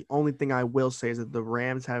 6-3. The only thing I will say is that the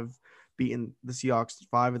Rams have beaten the Seahawks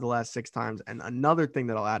 5 of the last 6 times. And another thing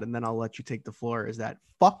that I'll add, and then I'll let you take the floor, is that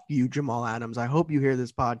fuck you, Jamal Adams. I hope you hear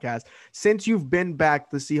this podcast. Since you've been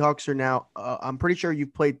back, the Seahawks are now, I'm pretty sure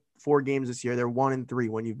you've played 4 games this year. They're 1-3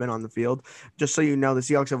 when you've been on the field. Just so you know, the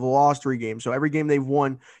Seahawks have lost 3 games. So every game they've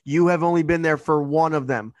won, you have only been there for 1 of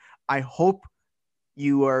them. I hope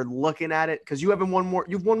you are looking at it, because you haven't won more.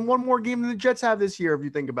 You've won 1 more game than the Jets have this year, if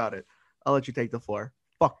you think about it. I'll let you take the floor.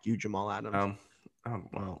 Fuck you, Jamal Adams.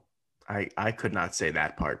 Well, I could not say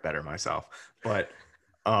that part better myself, but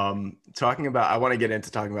talking about, I want to get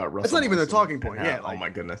into talking about Russell. It's not even the talking point. Yeah. Oh my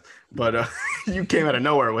goodness. But you came out of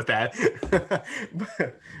nowhere with that.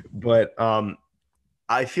 but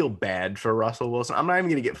I feel bad for Russell Wilson. I'm not even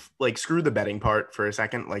going to get screw the betting part for a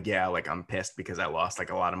second. I'm pissed because I lost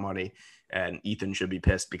a lot of money, and Ethan should be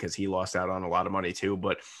pissed because he lost out on a lot of money too.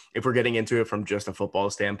 But if we're getting into it from just a football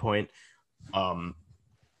standpoint,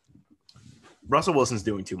 Russell Wilson's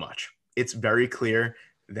doing too much. It's very clear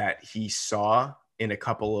that he saw in a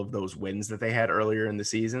couple of those wins that they had earlier in the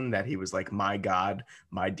season that he was like, my God,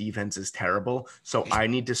 my defense is terrible, so I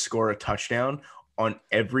need to score a touchdown on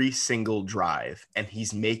every single drive. And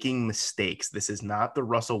he's making mistakes. This is not the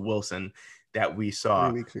Russell Wilson that we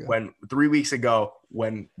saw 3 weeks ago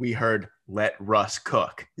when we heard let Russ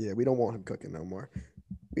cook. Yeah, we don't want him cooking no more.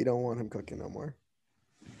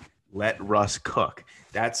 Let Russ cook.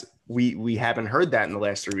 That's we haven't heard that in the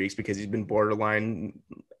last 3 weeks because he's been borderline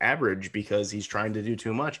average because he's trying to do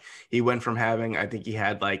too much. He went from having, I think he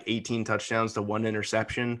had like 18 touchdowns to 1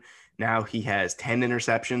 interception. Now he has 10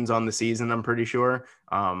 interceptions on the season, I'm pretty sure.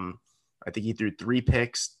 I think he threw 3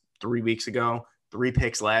 picks 3 weeks ago, 3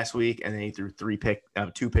 picks last week, and then he threw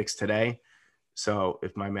 2 picks today. So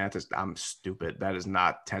if my math is, I'm stupid. That is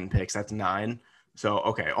not 10 picks. That's 9. So,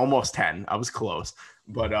 okay, almost 10. I was close.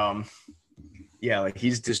 But yeah, like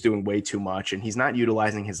he's just doing way too much and he's not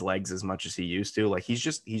utilizing his legs as much as he used to. Like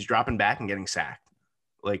he's dropping back and getting sacked.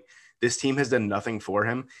 Like this team has done nothing for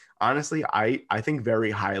him. Honestly, I think very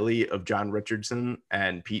highly of John Richardson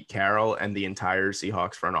and Pete Carroll and the entire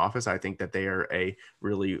Seahawks front office. I think that they are a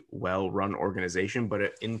really well-run organization, but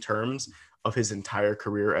in terms of his entire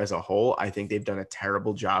career as a whole, I think they've done a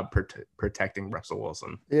terrible job protecting Russell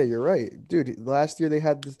Wilson. Yeah, you're right, dude. Last year they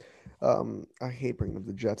had this. I hate bringing up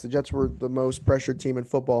the Jets. The Jets were the most pressured team in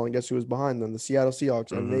football, and guess who was behind them? The Seattle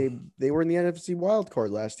Seahawks, and they were in the NFC wild card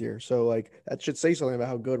last year. So like that should say something about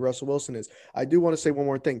how good Russell Wilson is. I do want to say one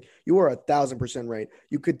more thing. You are 1,000% right.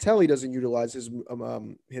 You could tell he doesn't utilize him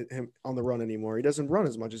on the run anymore. He doesn't run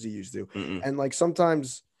as much as he used to, and like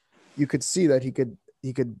sometimes you could see that he could,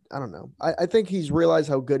 I don't know. I think he's realized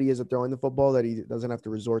how good he is at throwing the football, that he doesn't have to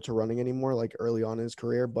resort to running anymore like early on in his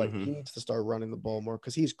career, but he needs to start running the ball more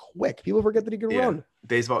because he's quick. People forget that he can run.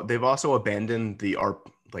 They've also abandoned the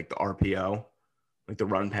RPO, like the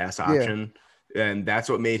run pass option. Yeah. And that's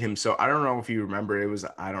what made him so, I don't know if you remember,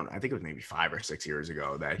 I think it was maybe 5 or 6 years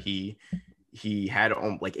ago that he had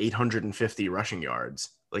like 850 rushing yards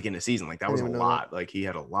like in a season. Like that was a lot. Like he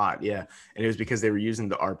had a lot. Yeah. And it was because they were using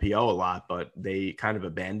the RPO a lot, but they kind of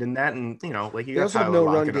abandoned that. And like you also have no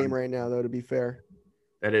run game right now though, to be fair.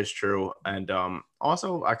 That is true. And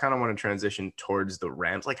also I kind of want to transition towards the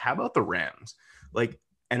Rams. Like how about the Rams? Like,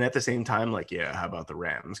 and at the same time, like, yeah, how about the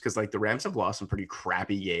Rams? Because like the Rams have lost some pretty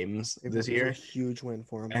crappy games this year. A huge win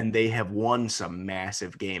for them. And they have won some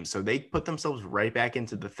massive games. So they put themselves right back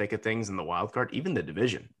into the thick of things in the wild card, even the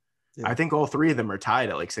division. Yeah. I think all 3 of them are tied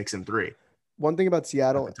at like 6-3. One thing about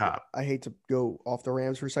Seattle, I hate to go off the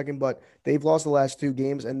Rams for a second, but they've lost the last 2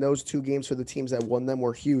 games, and those 2 games for the teams that won them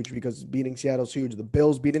were huge because beating Seattle's huge. The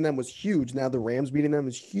Bills beating them was huge. Now the Rams beating them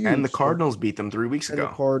is huge. And the Cardinals beat them 3 weeks ago.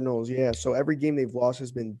 The Cardinals, yeah. So every game they've lost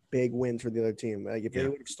has been big wins for the other team. Like if they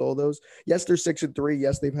would have stole those, yes, they're 6-3.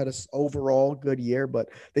 Yes, they've had an overall good year, but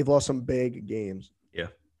they've lost some big games. Yeah.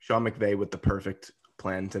 Sean McVay with the perfect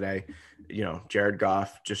plan today. Jared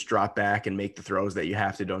Goff, just drop back and make the throws that you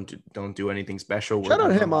have to. Don't do anything special. Shout out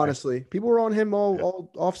to him, honestly. People were on him all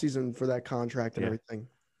offseason for that contract and everything.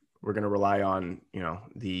 We're gonna rely on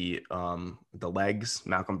the legs.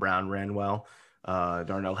 Malcolm Brown ran well.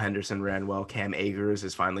 Darnell Henderson ran well. Cam Akers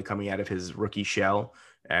is finally coming out of his rookie shell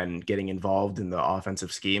and getting involved in the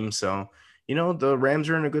offensive scheme. So the Rams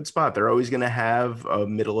are in a good spot. They're always gonna have a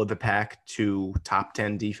middle of the pack to top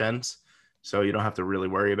 10 defense. So you don't have to really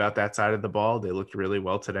worry about that side of the ball. They looked really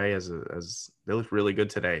well today they looked really good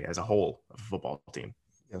today as a whole of a football team.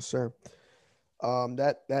 Yes, sir.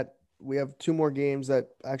 That we have 2 more games that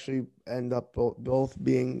actually end up both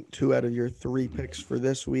being 2 out of your 3 picks for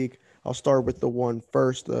this week. I'll start with the one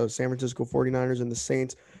first, the San Francisco 49ers and the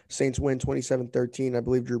Saints. Saints win 27-13. I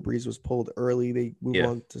believe Drew Brees was pulled early. They move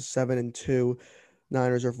on to 7-2.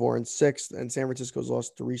 Niners are 4-6, and San Francisco's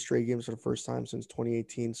lost 3 straight games for the first time since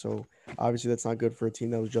 2018. So obviously that's not good for a team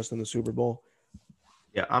that was just in the Super Bowl.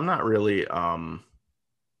 Yeah, I'm not really. I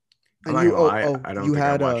don't you think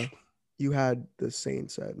had I watched. You had the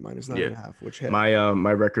Saints at -9.5, which hit.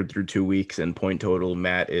 My record through 2 weeks and point total,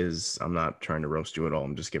 Matt, is, I'm not trying to roast you at all.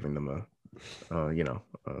 I'm just giving them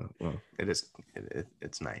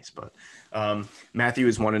it's nice, but Matthew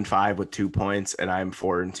is 1-5 with 2 points, and I'm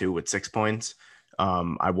 4-2 with 6 points.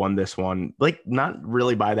 I won this one, like not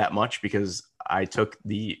really by that much because I took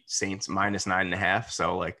the Saints -9.5.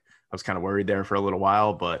 So like I was kind of worried there for a little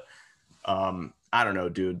while, but I don't know,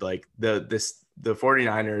 dude. Like the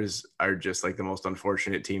 49ers are just like the most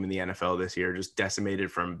unfortunate team in the NFL this year, just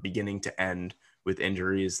decimated from beginning to end with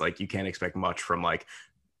injuries. Like you can't expect much from like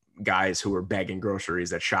guys who were begging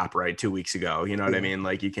groceries at ShopRite 2 weeks ago. You know what I mean?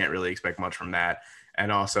 Like you can't really expect much from that.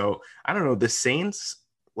 And also, I don't know, the Saints,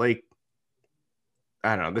 like,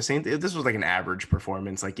 I don't know. The Saints, this was like an average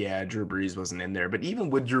performance. Like, yeah, Drew Brees wasn't in there, but even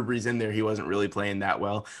with Drew Brees in there, he wasn't really playing that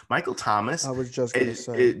well. Michael Thomas, I was just going to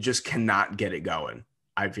say, it just cannot get it going.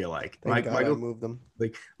 I feel like Michael moved them.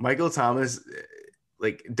 Like Michael Thomas,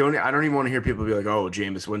 like I don't even want to hear people be like, oh,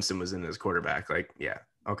 Jameis Winston was in as quarterback. Like, yeah,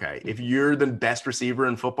 okay. If you're the best receiver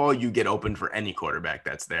in football, you get open for any quarterback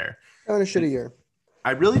that's there. Having a shitty year.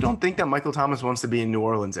 I really don't think that Michael Thomas wants to be in New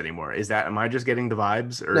Orleans anymore. Am I just getting the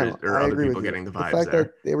vibes, No, or I other agree people with you. getting the The vibes fact there?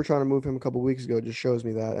 that they were trying to move him a couple weeks ago just shows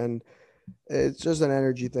me that, and it's just an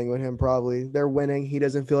energy thing with him. Probably they're winning. He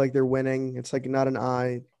doesn't feel like they're winning. It's like not an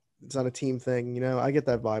eye. It's not a team thing. I get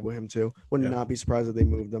that vibe with him too. Would Yeah. not be surprised if they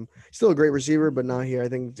moved him. Still a great receiver, but not here. I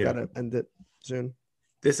think it's got Yeah. to end it soon.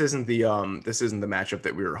 This isn't the matchup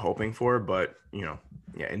that we were hoping for, but yeah,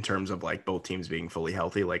 in terms of like both teams being fully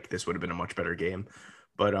healthy, like this would have been a much better game.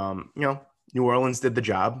 But New Orleans did the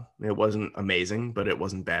job. It wasn't amazing, but it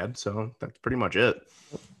wasn't bad. So that's pretty much it.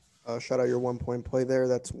 Shout out your 1 point play there.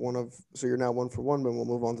 That's so you're now 1 for 1, but we'll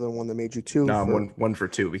move on to the one that made you two. No, I'm one for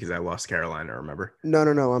two because I lost Carolina. Remember? No.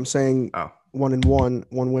 I'm saying Oh, 1-1,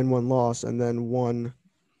 1 win, 1 loss, and then one.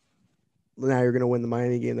 Now you're going to win the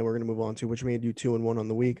Miami game that we're going to move on to, which made you 2-1 on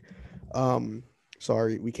the week.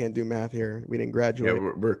 Sorry, we can't do math here. We didn't yeah,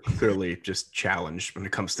 graduate. we're clearly just challenged when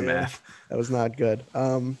it comes to math. That was not good.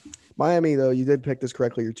 Miami, though, you did pick this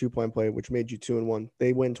correctly, your 2 point play, which made you 2-1.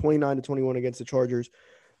 They win 29-21 against the Chargers.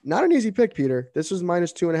 Not an easy pick, Peter. This was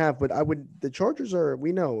 -2.5, but the Chargers are,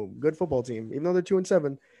 we know, good football team, even though they're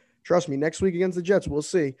 2-7. Trust me, next week against the Jets, we'll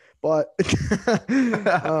see. But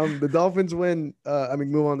the Dolphins win.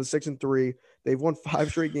 Move on to 6-3. They've won 5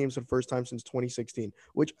 straight games for the first time since 2016,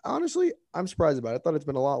 which honestly, I'm surprised about. I thought it's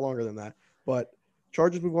been a lot longer than that. But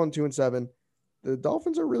Chargers move on 2-7. The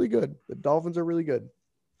Dolphins are really good.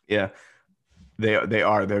 Yeah, they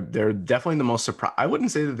are. They're definitely the most surprising. I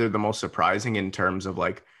wouldn't say that they're the most surprising in terms of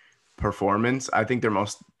like performance. I think they're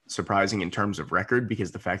most surprising in terms of record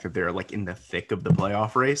because the fact that they're like in the thick of the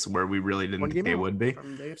playoff race where we really didn't think they would be.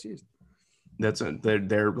 From the AFC East.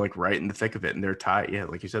 They're like right in the thick of it, and they're tied. Yeah,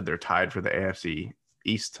 like you said, they're tied for the AFC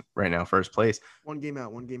East right now, first place. One game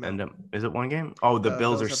out. And is it one game? Oh, the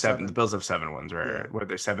Bills are have 7. seven. The Bills have 7 wins, right? Yeah. Right. Were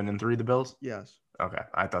they 7-3? The Bills? Yes. Okay,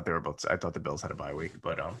 I thought the Bills had a bye week,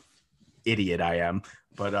 but idiot I am.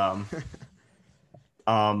 But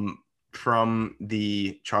from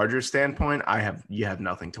the Chargers standpoint, you have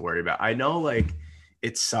nothing to worry about. I know like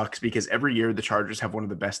it sucks because every year the Chargers have one of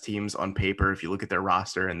the best teams on paper if you look at their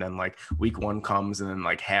roster, and then like week 1 comes and then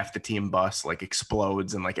like half the team busts, like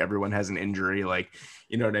explodes, and like everyone has an injury, like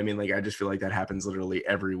you know what I mean? Like I just feel like that happens literally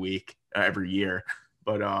every week, every year.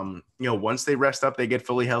 But once they rest up, they get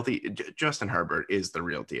fully healthy. Justin Herbert is the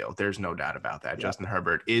real deal. There's no doubt about that. Yeah. Justin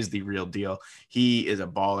Herbert is the real deal. He is a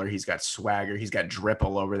baller. He's got swagger. He's got drip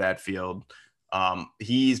all over that field.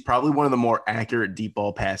 He's probably one of the more accurate deep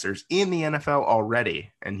ball passers in the NFL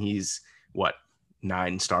already. And he's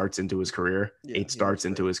 9 starts into his career, 8 starts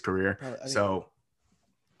into his career. So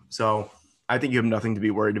I think you have nothing to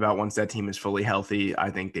be worried about once that team is fully healthy. I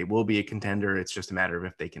think they will be a contender. It's just a matter of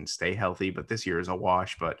if they can stay healthy. But this year is a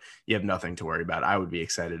wash, but you have nothing to worry about. I would be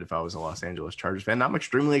excited if I was a Los Angeles Chargers fan. I'm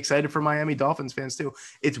extremely excited for Miami Dolphins fans too.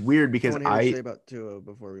 It's weird because say about Tua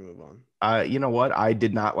before we move on. You know what? I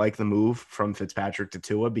did not like the move from Fitzpatrick to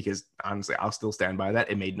Tua because honestly, I'll still stand by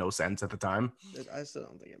that. It made no sense at the time. I still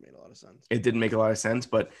don't think it made a lot of sense. It didn't make a lot of sense,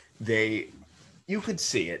 but you could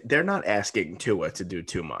see it. They're not asking Tua to do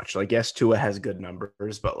too much. Like, yes, Tua has good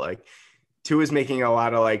numbers, but like Tua's making a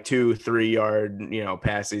lot of like 2-3 yard,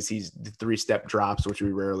 passes. He's 3-step drops, which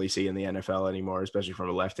we rarely see in the NFL anymore, especially from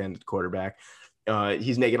a left-handed quarterback.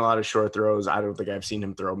 He's making a lot of short throws. I don't think I've seen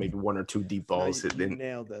him throw maybe 1 or 2 deep balls. You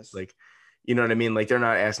nailed this. Like, you know what I mean? Like, they're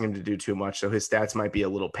not asking him to do too much. So his stats might be a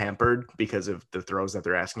little pampered because of the throws that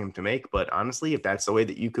they're asking him to make. But honestly, if that's the way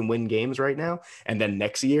that you can win games right now, and then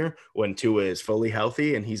next year when Tua is fully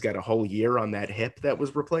healthy and he's got a whole year on that hip that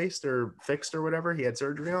was replaced or fixed or whatever he had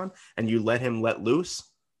surgery on, and you let him let loose,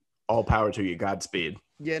 all power to you. Godspeed.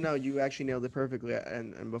 Yeah, no, you actually nailed it perfectly.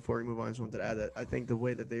 And before we move on, I just wanted to add that I think the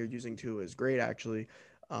way that they're using Tua is great, actually.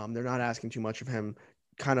 They're not asking too much of him,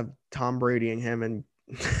 kind of Tom Bradying him and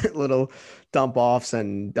little dump offs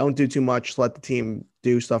and don't do too much. Let the team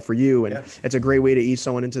do stuff for you. And It's a great way to ease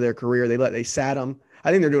someone into their career. They sat him.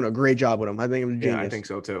 I think they're doing a great job with him. I think it was genius. Yeah, I think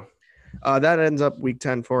so too. That ends up week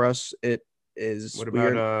 10 for us. It is. What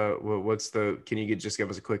about can you just give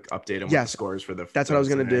us a quick update on what the scores for the? That's what I was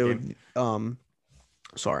going to do.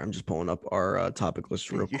 Sorry, I'm just pulling up our topic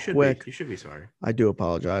list real quick. You should be sorry. I do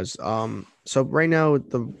apologize. So right now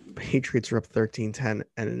the Patriots are up 13-10,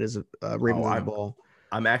 and it is Ravens on the ball.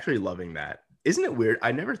 I'm actually loving that. Isn't it weird?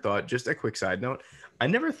 I never thought, just a quick side note, I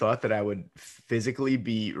never thought that I would physically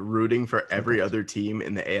be rooting for every other team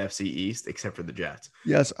in the AFC East except for the Jets.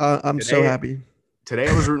 Yes, I'm so happy. Today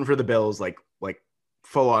I was rooting for the Bills like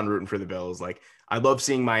full on rooting for the Bills. Like, I love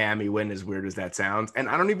seeing Miami win, as weird as that sounds. And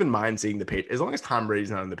I don't even mind seeing the Patriots. As long as Tom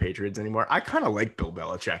Brady's not on the Patriots anymore, I kind of like Bill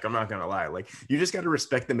Belichick. I'm not going to lie. Like, you just got to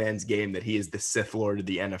respect the man's game that he is the Sith Lord of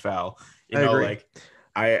the NFL. I agree. Like,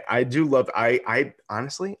 I do love, I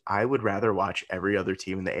honestly, I would rather watch every other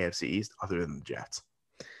team in the AFC East other than the Jets.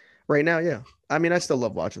 Right now, yeah. I mean, I still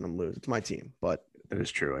love watching them lose. It's my team, but that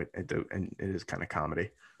is true. I do, and it is kind of comedy.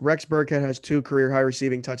 Rex Burkhead has 2 career high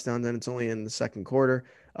receiving touchdowns, and it's only in the second quarter.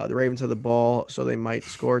 The Ravens have the ball, so they might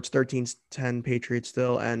score. It's 13-10 Patriots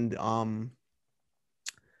still, and I'm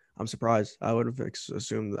surprised. I would have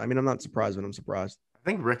assumed. I mean, I'm not surprised, but I'm surprised. I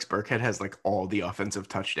think Rex Burkhead has like all the offensive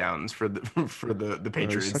touchdowns for the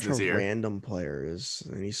Patriots such this a year. Random player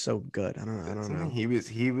and he's so good. I don't know. He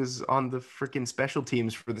was on the freaking special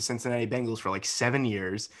teams for the Cincinnati Bengals for like 7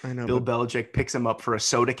 years. I know. Bill Belichick picks him up for a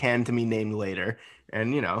soda can to be named later,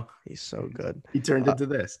 and he's so good. He turned into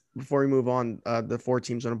this. Before we move on, the 4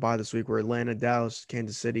 teams on a bye this week were Atlanta, Dallas,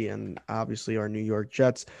 Kansas City, and obviously our New York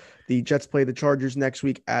Jets. The Jets play the Chargers next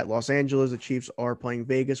week at Los Angeles. The Chiefs are playing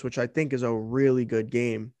Vegas, which I think is a really good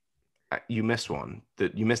game. You missed one.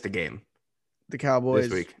 You missed a game. The Cowboys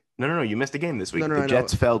this week. No. You missed a game this week. No, the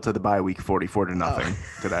Jets fell to the bye week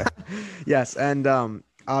 44-0 today. Yes, and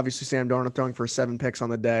obviously Sam Darnold throwing for 7 picks on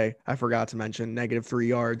the day. I forgot to mention -3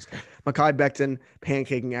 yards. Mekhi Becton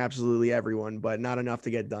pancaking absolutely everyone, but not enough to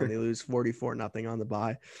get done. They lose 44-0 on the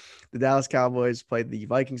bye. The Dallas Cowboys play the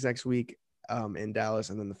Vikings next week in Dallas,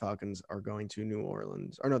 and then the Falcons are going to New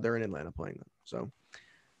Orleans. Or no, they're in Atlanta playing them. So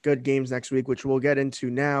good games next week, which we'll get into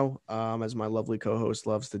now, as my lovely co-host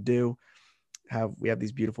loves to do. We have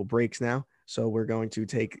these beautiful breaks now. So we're going to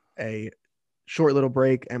take a short little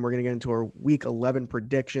break, and we're going to get into our week 11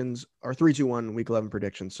 predictions, our 3-2-1 week 11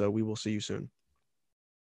 predictions. So we will see you soon.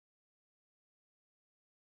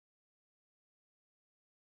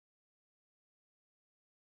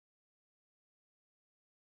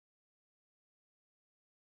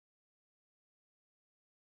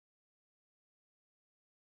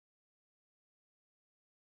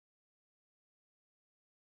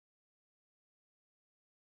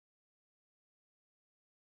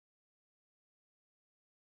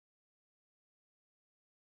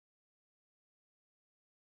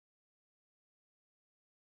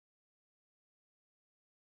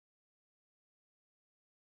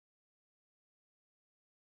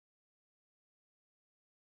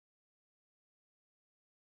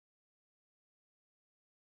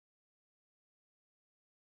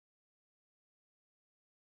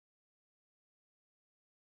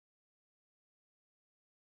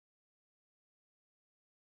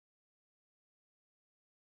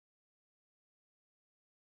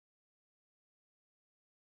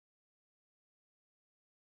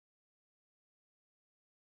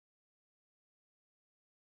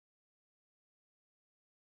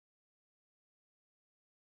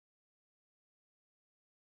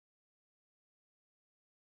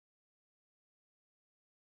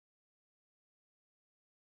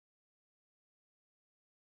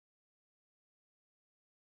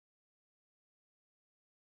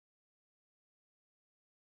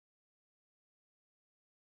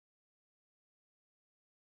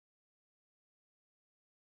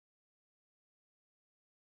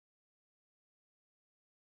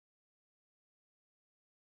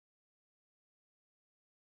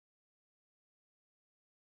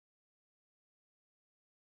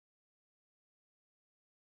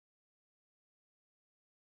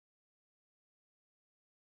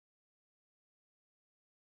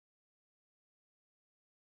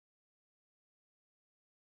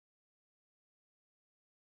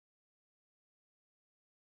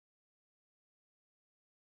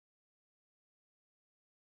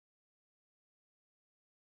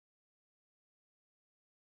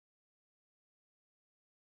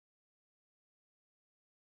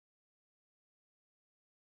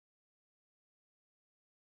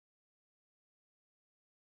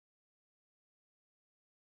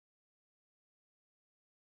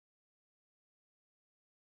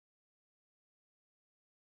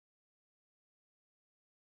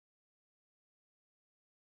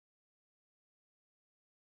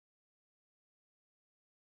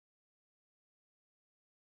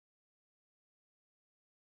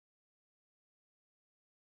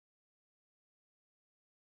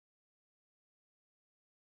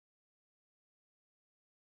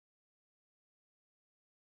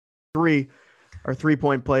 Our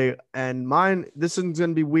 3-point play, and mine, this is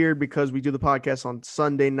going to be weird because we do the podcast on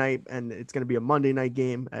Sunday night and it's going to be a Monday night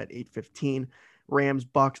game at 8:15. Rams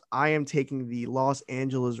Bucks. I am taking the Los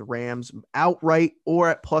Angeles Rams outright or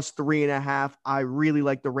at +3.5. I really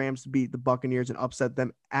like the Rams to beat the Buccaneers and upset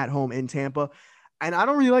them at home in Tampa. And I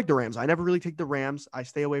don't really like the Rams. I never really take the Rams. I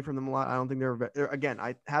stay away from them a lot. I don't think again,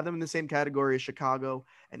 I have them in the same category as Chicago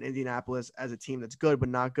and Indianapolis as a team that's good, but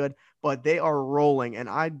not good. But they are rolling. And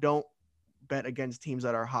I don't bet against teams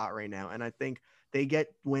that are hot right now. And I think they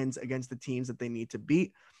get wins against the teams that they need to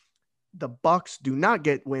beat. The Bucks do not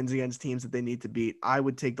get wins against teams that they need to beat. I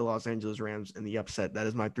would take the Los Angeles Rams in the upset. That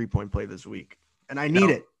is my 3-point play this week. And I need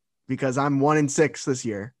it because I'm 1-6 this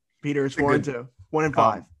year. Peter is 4-2,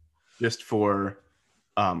 1-5. Just for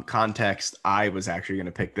context, I was actually going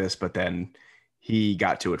to pick this, but then he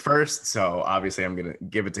got to it first. So obviously I'm going to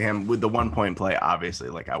give it to him with the 1-point play. Obviously,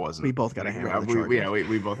 like I wasn't. We both got a hammer.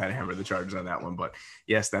 We both had to hammer the Chargers on that one. But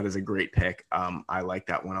yes, that is a great pick. I like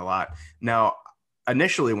that one a lot. Now,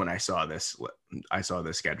 initially when I saw this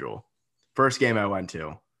schedule. First game I went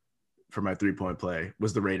to for my 3-point play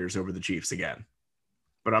was the Raiders over the Chiefs again.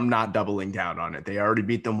 But I'm not doubling down on it. They already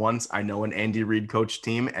beat them once. I know an Andy Reid coach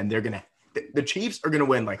team, and the Chiefs are gonna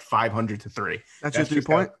win like 500-3. That's your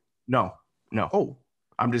 3-point? No. Oh,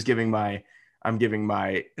 I'm giving my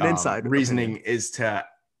inside reasoning opinion. is to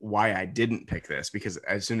why I didn't pick this, because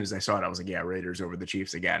as soon as I saw it, I was like, yeah, Raiders over the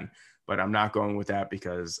Chiefs again. But I'm not going with that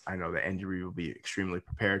because I know that Andy Reid will be extremely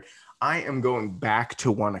prepared. I am going back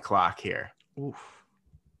to 1:00 here. Oof.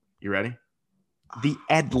 You ready? The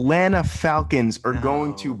Atlanta Falcons are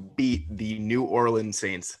going to beat the New Orleans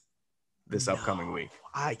Saints this upcoming week.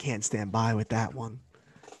 I can't stand by with that one.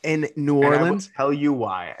 In New Orleans? I will tell you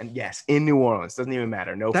why. And yes, in New Orleans. Doesn't even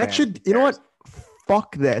matter. No, that should, you know what?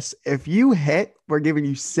 Fuck this. If you hit, we're giving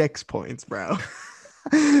you 6 points, bro.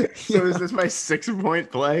 So is this my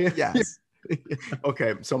 6-point play? Yes.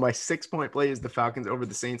 Okay, so my 6-point play is the Falcons over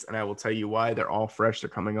the Saints, and I will tell you why. They're all fresh. They're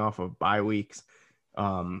coming off of bye weeks.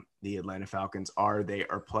 The Atlanta Falcons are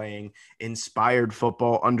playing inspired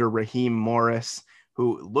football under Raheem Morris,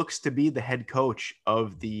 who looks to be the head coach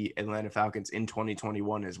of the Atlanta Falcons in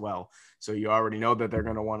 2021 as well. So you already know that they're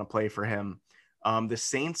going to want to play for him. The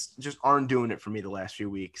Saints just aren't doing it for me the last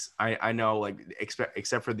few weeks. I know, like,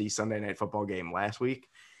 except for the Sunday Night Football game last week,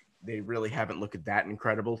 they really haven't looked that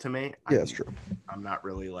incredible to me. Yeah, that's true. I'm not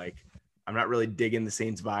really digging the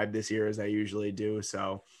Saints vibe this year as I usually do.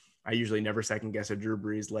 So I usually never second guess a Drew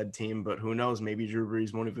Brees led team, but who knows? Maybe Drew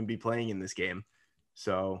Brees won't even be playing in this game.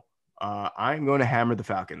 So I'm going to hammer the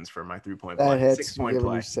Falcons for my 3-point play. That hits.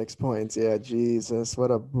 Giving you 6 points. Yeah, Jesus,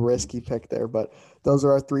 what a risky pick there. But those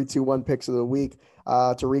are our 3-2-1 picks of the week.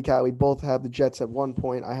 To recap, we both have the Jets at 1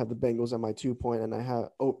 point. I have the Bengals at my 2 point, and I have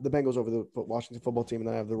the Bengals over the Washington football team, and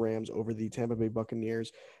then I have the Rams over the Tampa Bay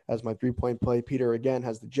Buccaneers as my 3-point play. Peter again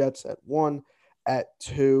has the Jets at 1. At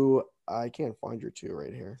 2, I can't find your 2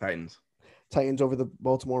 right here. Titans over the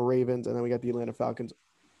Baltimore Ravens, and then we got the Atlanta Falcons.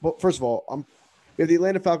 Well, first of all, we have the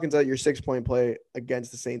Atlanta Falcons at your 6-point play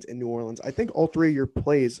against the Saints in New Orleans. I think all 3 of your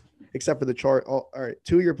plays, except for the chart, all right,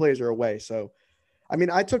 2 of your plays are away. So, I mean,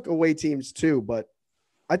 I took away teams too, but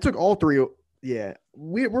I took all 3. Yeah,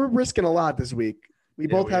 we're risking a lot this week. We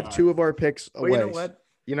both have 2 of our picks away. Well,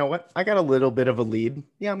 you know what? I got a little bit of a lead.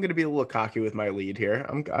 Yeah, I'm gonna be a little cocky with my lead here.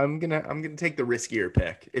 I'm gonna take the riskier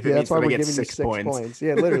pick. If it means that I get 6 points.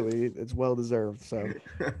 Yeah, literally, it's well deserved. So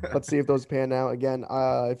let's see if those pan out. Again,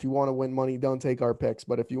 if you want to win money, don't take our picks.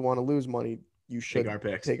 But if you want to lose money, you should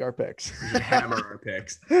take our picks. Hammer our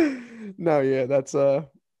picks. No, yeah, that's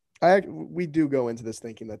we do go into this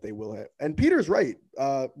thinking that they will hit. And Peter's right.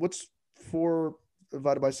 What's 4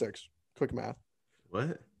 divided by 6? Quick math.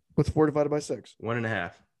 What? What's 4 divided by 6?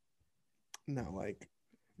 1.5. No, like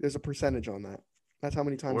there's a percentage on that. That's how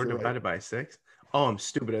many times 4 divided by 6. Oh, I'm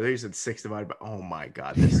stupid. I thought you said 6 divided by. Oh my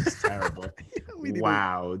god, this is terrible.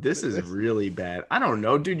 Wow, this is really bad. I don't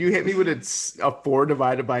know, dude. You hit me with a 4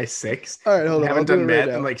 divided by 6. All right, hold on. I haven't done math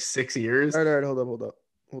in like 6 years. All right. Hold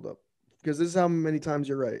up. Because this is how many times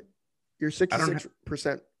you're right. You're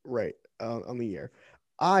 66% right on the year.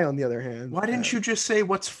 I, on the other hand, why didn't you just say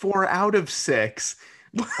what's 4 out of 6?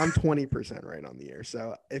 I'm 20% right on the year.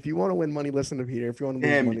 So if you want to win money, listen to Peter. If you want to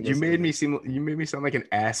lose money, you made me sound like an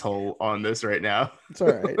asshole on this right now. It's all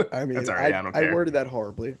right. I mean, that's all right. I don't care. I worded that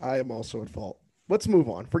horribly. I am also at fault. Let's move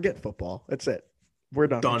on. Forget football. That's it. We're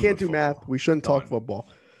done. We can't do math. We shouldn't talk football.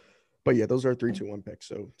 But yeah, those are 3-2-1 picks.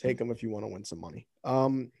 So take them if you want to win some money.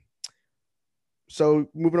 So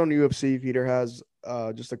moving on to UFC, Peter has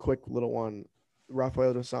just a quick little one.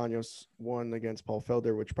 Rafael dos Anjos won against Paul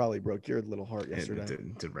Felder, which probably broke your little heart yesterday.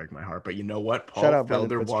 It did break my heart. But you know what? Paul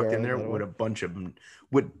Felder walked in there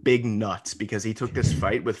with big nuts because he took this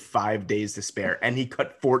fight with 5 days to spare, and he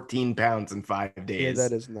cut 14 pounds in 5 days. Yeah,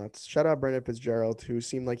 that is nuts. Shout out Brendan Fitzgerald, who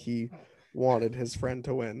seemed like he wanted his friend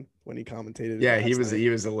to win when he commentated. Yeah, he was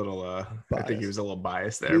a little I think he was a little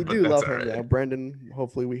biased there. We do love him. Yeah, Brendan.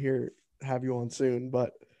 Hopefully we hear have you on soon.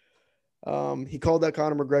 But he called that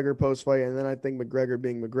Conor McGregor post fight, and then I think McGregor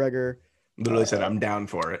being McGregor. Literally said, I'm down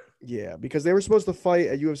for it. Yeah, because they were supposed to fight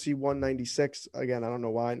at UFC 196. Again, I don't know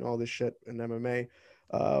why and all this shit in MMA.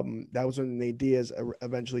 That was when Nate Diaz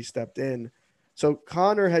eventually stepped in. So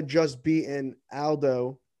Conor had just beaten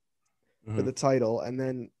Aldo for the title, and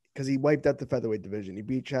then because he wiped out the featherweight division, he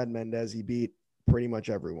beat Chad Mendez, he beat pretty much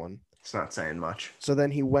everyone. It's not saying much. So then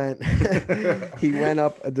he went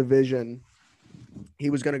up a division. He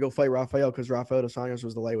was going to go fight Rafael because Rafael dos Anjos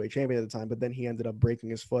was the lightweight champion at the time, but then he ended up breaking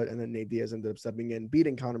his foot, and then Nate Diaz ended up stepping in,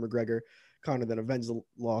 beating Conor McGregor. Conor then avenged the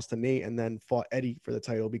loss to Nate and then fought Eddie for the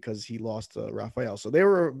title because he lost to Rafael. So they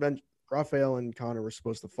were Rafael and Conor were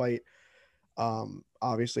supposed to fight.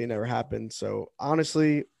 Obviously, it never happened. So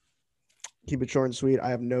honestly, keep it short and sweet. I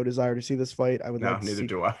have no desire to see this fight. Neither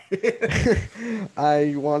do I.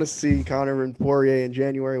 I want to see Conor and Poirier in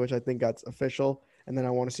January, which I think got official. And then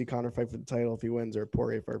I want to see Conor fight for the title if he wins, or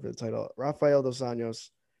Poirier fight for the title. Rafael dos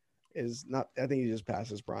Anjos is not. I think he just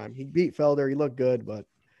passed his prime. He beat Felder. He looked good, but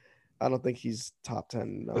I don't think he's top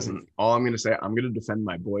 10. Listen, all I'm going to say, I'm going to defend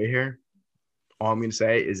my boy here. All I'm going to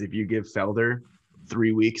say is if you give Felder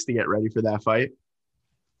 3 weeks to get ready for that fight,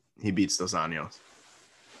 he beats dos Anjos.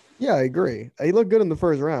 Yeah, I agree. He looked good in the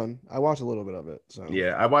first round. I watched a little bit of it. So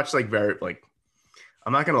yeah, I watched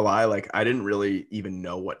I'm not gonna lie, I didn't really even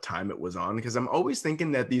know what time it was on because I'm always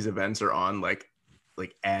thinking that these events are on like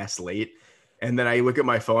ass late, and then I look at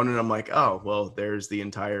my phone and I'm like, oh well, there's the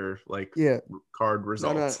entire card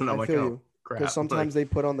results, and I'm like, oh crap. Because sometimes they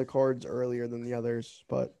put on the cards earlier than the others,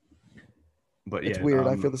 but it's yeah, weird.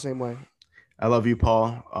 I feel the same way. I love you,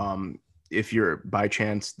 Paul. If you're by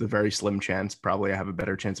chance, the very slim chance, probably I have a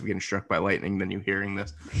better chance of getting struck by lightning than you hearing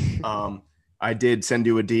this. I did send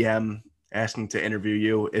you a DM asking to interview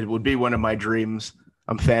you. It would be one of my dreams.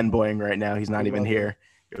 I'm fanboying right now. He's not even here.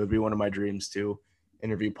 It would be one of my dreams to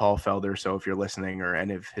interview Paul Felder. So if you're listening, or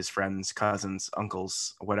any of his friends, cousins,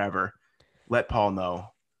 uncles, whatever, let Paul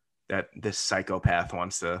know that this psychopath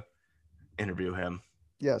wants to interview him.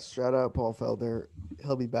 Yes, shout out Paul Felder.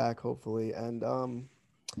 He'll be back hopefully. And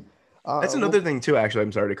that's another thing too. Actually,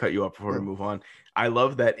 I'm sorry to cut you off before we move on. I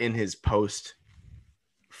love that in his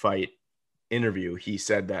post-fight interview, he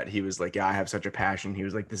said that he was like, yeah, I have such a passion. He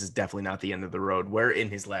was like, this is definitely not the end of the road. Where in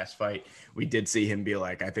his last fight, we did see him be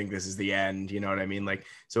like, I think this is the end. You know what I mean?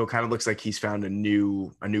 So it kind of looks like he's found a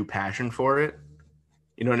new passion for it.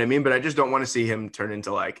 You know what I mean? But I just don't want to see him turn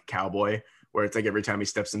into Cowboy, where it's every time he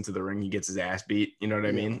steps into the ring, he gets his ass beat. You know what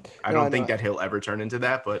I mean? I don't think that he'll ever turn into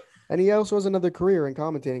that, but. And he also has another career in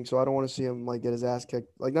commentating, so I don't want to see him get his ass kicked.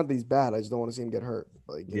 Not that he's bad, I just don't want to see him get hurt.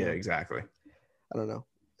 Yeah, exactly. I don't know.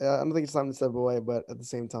 I don't think it's time to step away, but at the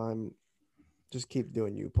same time, just keep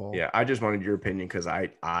doing you, Paul. Yeah, I just wanted your opinion because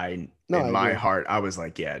in my heart, I was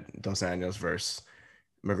like, yeah, Dos Anjos versus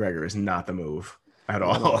McGregor is not the move at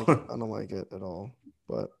all. I don't like it at all.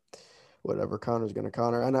 But whatever, Conor's gonna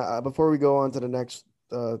Conor. And before we go on to the next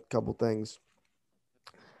couple things,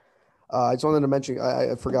 I just wanted to mention.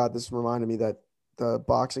 I forgot. This reminded me that the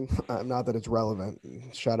boxing, not that it's relevant,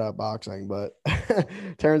 shout out boxing, but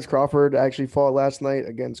Terrence Crawford actually fought last night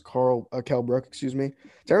against Kell Brook, excuse me.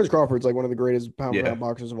 Terrence Crawford's one of the greatest pound for pound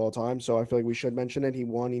boxers of all time, so I feel like we should mention it. He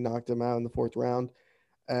won. He knocked him out in the 4th round,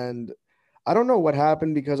 and I don't know what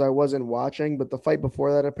happened because I wasn't watching, but the fight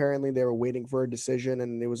before that, apparently they were waiting for a decision,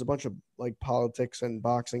 and it was a bunch of politics and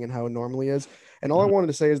boxing and how it normally is. And all I wanted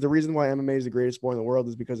to say is the reason why MMA is the greatest sport in the world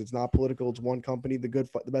is because it's not political. It's one company. The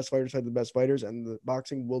best fighters fight the best fighters, and the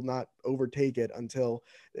boxing will not overtake it until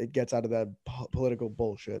it gets out of that political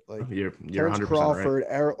bullshit. You're Terrence 100% Crawford,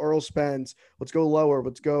 right. Earl Spence. Let's go lower.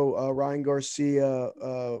 Let's go Ryan Garcia,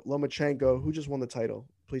 Lomachenko. Who just won the title?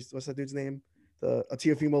 Please, what's that dude's name?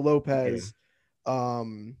 Teofimo Lopez,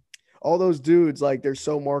 all those dudes, they're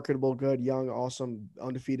so marketable, good, young, awesome,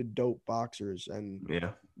 undefeated, dope boxers, and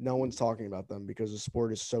no one's talking about them because the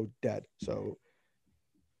sport is so dead. So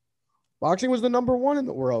boxing was the number 1 in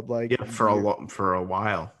the world, for a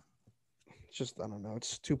while. It's just, I don't know,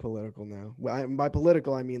 it's too political now. By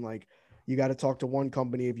political, I mean you got to talk to one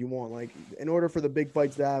company if you want. In order for the big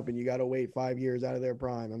fights to happen, you got to wait 5 years out of their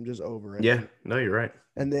prime. I'm just over it. Yeah, no, you're right.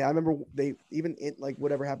 And I remember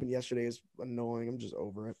whatever happened yesterday is annoying. I'm just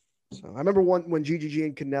over it. So I remember when GGG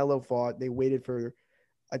and Canelo fought, they waited for,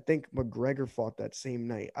 I think McGregor fought that same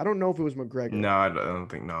night. I don't know if it was McGregor. No, I don't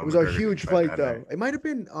think no. It was a huge fight though. Night. It might have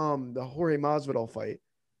been the Jorge Masvidal fight,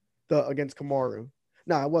 against Kamaru.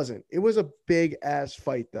 No, it wasn't. It was a big ass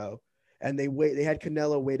fight though. And they had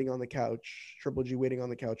Canelo waiting on the couch, Triple G waiting on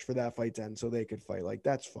the couch for that fight to end so they could fight.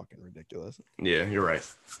 That's fucking ridiculous. Yeah, you're right.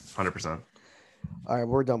 100%. All right,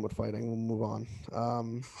 we're done with fighting. We'll move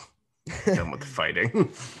on. Done with the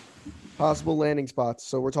fighting. Possible landing spots.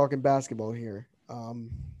 So we're talking basketball here.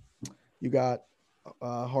 You got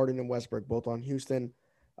Harden and Westbrook both on Houston.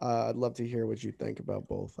 I'd love to hear what you think about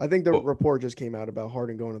both. I think the report just came out about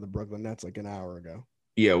Harden going to the Brooklyn Nets like an hour ago.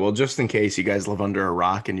 Yeah, well, just in case you guys live under a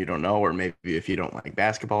rock and you don't know, or maybe if you don't like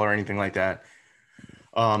basketball or anything like that,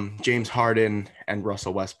 James Harden and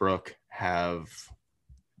Russell Westbrook have,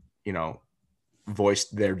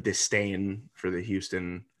 voiced their disdain for the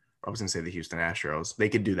Houston. I was going to say the Houston Astros. They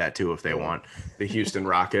could do that too if they want. The Houston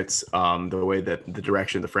Rockets, the way that the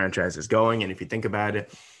direction the franchise is going. And if you think about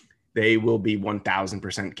it, they will be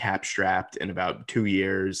 1,000% cap strapped in about 2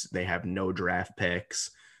 years. They have no draft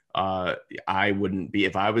picks. I wouldn't be,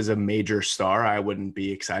 if I was a major star, I wouldn't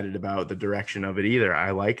be excited about the direction of it either.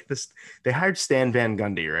 I like this. They hired Stan Van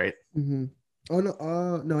Gundy, right? Mm-hmm.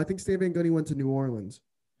 Oh, no, I think Stan Van Gundy went to New Orleans.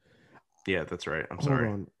 Yeah, that's right. I'm sorry.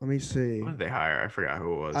 Hold on. Let me see. What did they hire? I forgot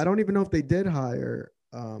who it was. I don't even know if they did hire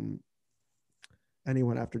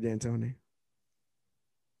anyone after D'Antoni.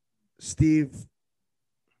 Steve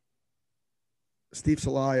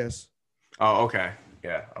Salias. Oh, okay.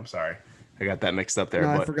 Yeah, I'm sorry. I got that mixed up there.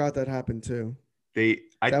 No, but I forgot that happened too.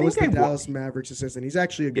 That was the Dallas Mavericks assistant. He's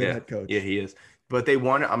actually a good head coach. Yeah, he is. But they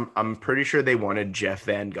wanted, I'm pretty sure they wanted Jeff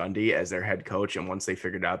Van Gundy as their head coach. And once they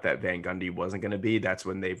figured out that Van Gundy wasn't going to be, that's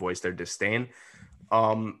when they voiced their disdain.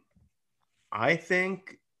 I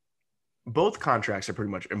think both contracts are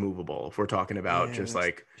pretty much immovable if we're talking about just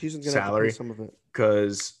like salary.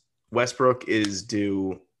 Because Westbrook is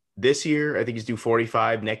due this year, I think he's due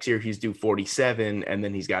 45. Next year, he's due 47. And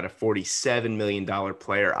then he's got a $47 million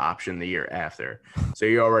player option the year after. So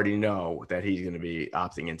you already know that he's going to be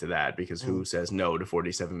opting into that because who says no to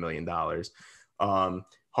 $47 million?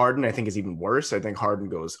 Harden, I think, is even worse. I think Harden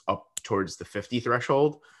goes up towards the 50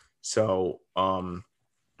 threshold. So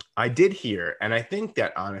I did hear, and I think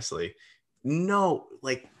that honestly, nowhere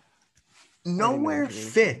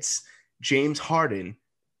fits James Harden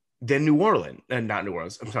than New Orleans, and not New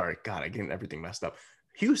Orleans. I'm sorry. God, I get everything messed up.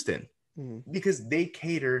 Houston, because they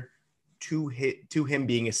cater to him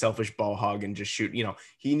being a selfish ball hog and just shoot.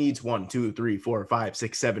 He needs 1, 2, 3, 4, 5,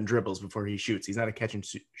 6, 7 dribbles before he shoots. He's not a catch and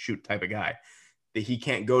shoot type of guy. That he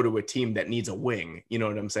can't go to a team that needs a wing. You know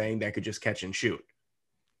what I'm saying? That could just catch and shoot.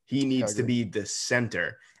 He needs to be the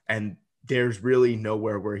center, and there's really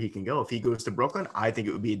nowhere where he can go. If he goes to Brooklyn, I think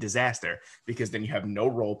it would be a disaster because then you have no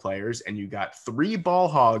role players and you got 3 ball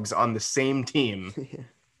hogs on the same team.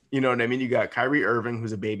 You know what I mean? You got Kyrie Irving,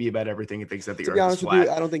 who's a baby about everything and thinks that the earth is flat.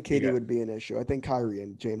 I don't think KD would be an issue. I think Kyrie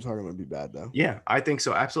and James Harden would be bad, though. Yeah, I think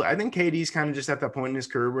so. Absolutely. I think KD's kind of just at that point in his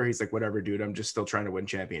career where he's like, whatever, dude, I'm just still trying to win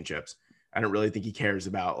championships. I don't really think he cares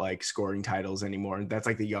about like scoring titles anymore. That's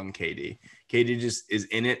like the young KD. KD just is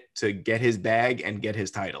in it to get his bag and get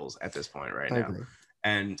his titles at this point right now.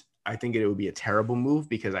 And I think it would be a terrible move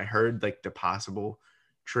because I heard like the possible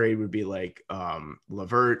trade would be like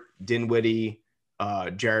LeVert, Dinwiddie,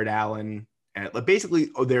 Jared Allen, and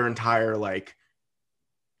basically their entire like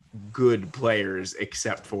good players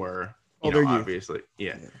except for obviously,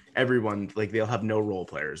 everyone, like they'll have no role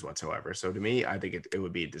players whatsoever. So to me, I think it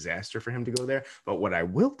would be a disaster for him to go there. But what I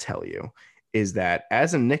will tell you is that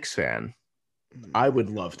as a Knicks fan, I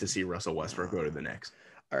would love to see Russell Westbrook go to the Knicks.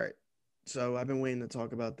 All right. So I've been waiting to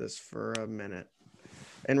talk about this for a minute.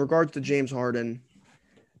 In regards to James Harden,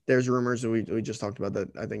 there's rumors that we just talked about that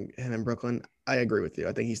I think him in Brooklyn. I agree with you.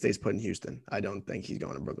 I think he stays put in Houston. I don't think he's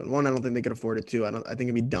going to Brooklyn. 1, I don't think they could afford it. 2, I think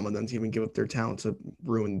it'd be dumb of them to even give up their talent to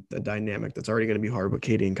ruin the dynamic that's already going to be hard with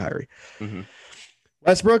KD and Kyrie.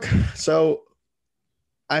 Westbrook. So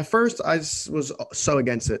at first I was so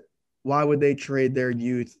against it. Why would they trade their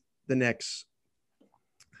youth, the Knicks,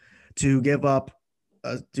 to give up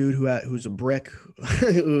a dude who's a brick,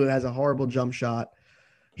 who has a horrible jump shot?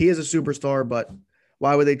 He is a superstar, but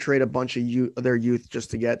why would they trade a bunch of their youth just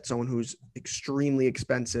to get someone who's extremely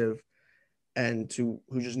expensive and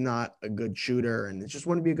who's just not a good shooter and it just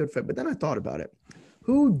wouldn't be a good fit? But then I thought about it.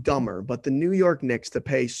 Who dumber but the New York Knicks to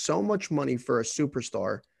pay so much money for a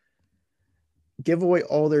superstar, give away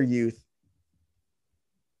all their youth,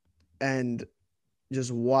 and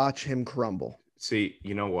just watch him crumble? See,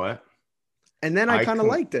 you know what? And then I kind of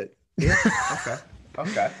liked it. Yeah.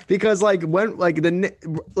 Okay. Because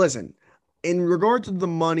listen, in regard to the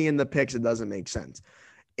money and the picks, it doesn't make sense.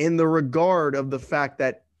 In the regard of the fact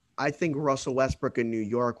that I think Russell Westbrook in New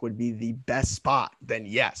York would be the best spot, then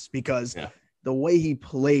yes, because the way he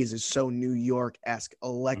plays is so New York-esque,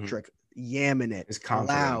 electric, yamming it,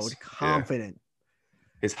 loud, confident.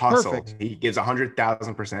 His hustle. Perfect. He gives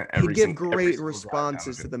 100,000% every He gives great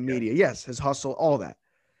responses to the media. Yes, his hustle, all that.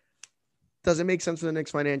 Does it make sense for the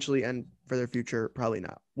Knicks financially and for their future? Probably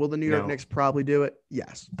not. Will the New York No. Knicks probably do it?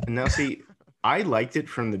 Yes. And now see, I liked it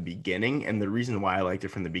from the beginning, and the reason why I liked it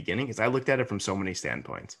from the beginning is I looked at it from so many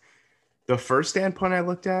standpoints. The first standpoint I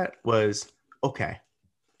looked at was, okay,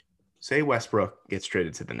 say Westbrook gets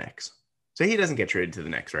traded to the Knicks. Say he doesn't get traded to the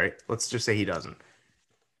Knicks, right? Let's just say he doesn't.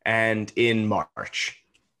 And in March,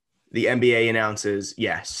 the NBA announces,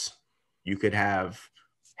 yes, you could have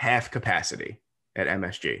half capacity at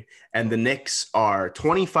MSG. And the Knicks are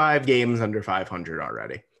 25 games under 500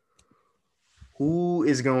 already. Who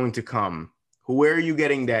is going to come? Where are you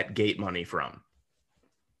getting that gate money from?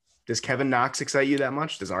 Does Kevin Knox excite you that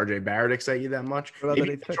much? Does RJ Barrett excite you that much? What about Maybe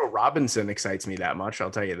that eighth pick? Mitchell Robinson excites me that much.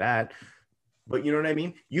 I'll tell you that. But you know what I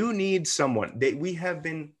mean? You need someone. We have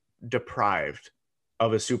been deprived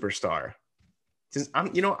of a superstar. Since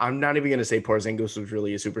I'm not even going to say Porzingis was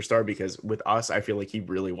really a superstar, because with us, I feel like he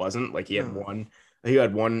really wasn't. Like he had one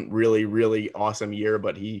really, really awesome year,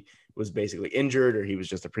 but he was basically injured, or he was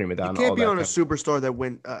just a prima donna. You can't be on a superstar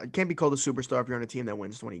that can't be called a superstar if you're on a team that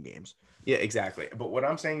wins 20 games. Yeah, exactly. But what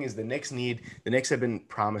I'm saying is the Knicks have been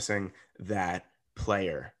promising that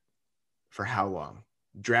player for how long?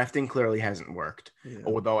 Drafting clearly hasn't worked. Yeah.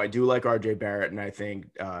 Although I do like RJ Barrett, and I think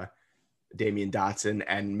Damian Dotson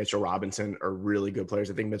and Mitchell Robinson are really good players.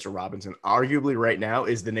 I think Mitchell Robinson arguably right now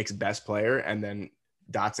is the Knicks' best player, and then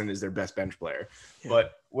Dotson is their best bench player. Yeah.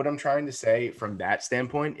 But what I'm trying to say from that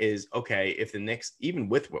standpoint is, okay, if the Knicks, even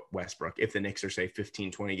with Westbrook, if the Knicks are, say,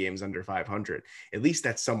 15, 20 games under 500, at least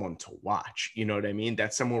that's someone to watch. You know what I mean?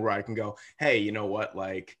 That's someone where I can go, hey, you know what?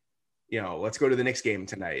 Like, let's go to the Knicks game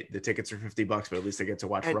tonight. The tickets are $50, but at least I get to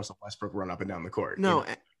watch Russell Westbrook run up and down the court. No,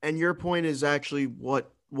 and your point is actually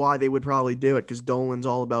why they would probably do it, because Dolan's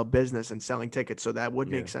all about business and selling tickets. So that would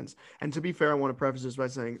make sense. And to be fair, I want to preface this by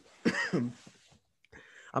saying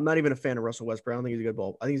I'm not even a fan of Russell Westbrook. I don't think he's a good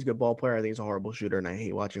ball. I think he's a good ball player. I think he's a horrible shooter, and I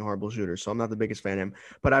hate watching horrible shooters. So I'm not the biggest fan of him.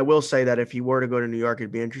 But I will say that if he were to go to New York,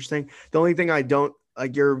 it'd be interesting. The only thing I don't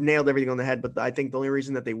like, you're nailed everything on the head, but I think the only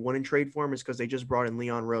reason that they wouldn't trade for him is because they just brought in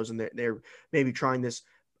Leon Rose, and they're maybe trying this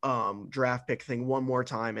draft pick thing one more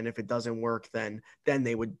time. And if it doesn't work, then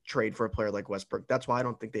they would trade for a player like Westbrook. That's why I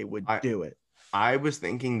don't think they would do it. I was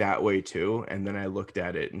thinking that way too. And then I looked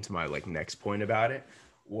at it into my next point about it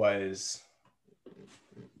was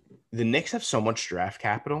the Knicks have so much draft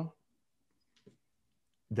capital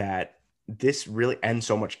that this really, and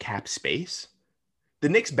so much cap space. The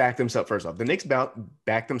Knicks backed themselves, first off, the Knicks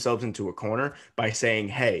backed themselves into a corner by saying,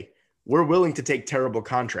 hey, we're willing to take terrible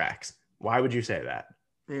contracts. Why would you say that?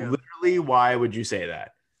 Yeah. Literally, why would you say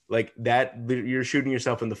that? Like that, you're shooting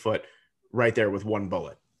yourself in the foot right there with one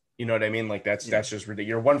bullet. You know what I mean? Like that's just ridiculous.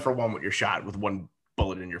 You're 1 for 1 with your shot with one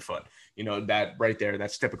bullet in your foot. That right there,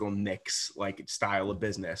 that's typical Knicks style of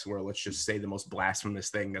business, where let's just say the most blasphemous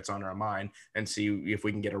thing that's on our mind and see if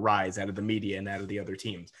we can get a rise out of the media and out of the other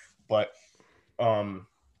teams. But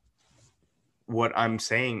what I'm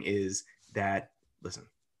saying is that, listen,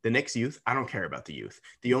 the Knicks youth, I don't care about the youth.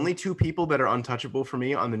 The only two people that are untouchable for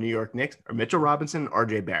me on the New York Knicks are Mitchell Robinson and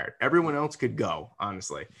RJ Barrett. Everyone else could go,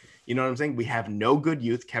 honestly. You know what I'm saying? We have no good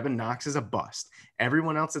youth. Kevin Knox is a bust.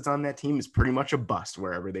 Everyone else that's on that team is pretty much a bust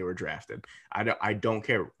wherever they were drafted. I don't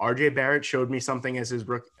care. RJ Barrett showed me something in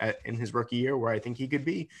his rookie year where I think he could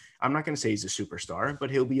be. I'm not going to say he's a superstar, but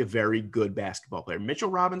he'll be a very good basketball player. Mitchell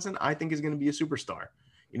Robinson, I think, is going to be a superstar.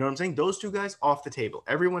 You know what I'm saying? Those two guys off the table.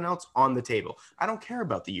 Everyone else on the table. I don't care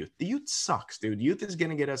about the youth. The youth sucks, dude. Youth is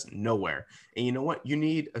going to get us nowhere. And you know what? You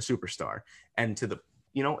need a superstar. And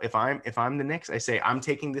if I'm the Knicks, I say I'm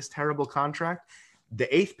taking this terrible contract. The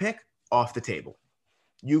 8th pick off the table.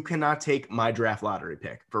 You cannot take my draft lottery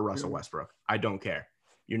pick for Russell Westbrook. I don't care.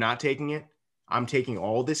 You're not taking it. I'm taking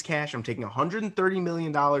all this cash. I'm taking $130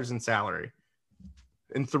 million in salary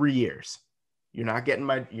in 3 years. You're not getting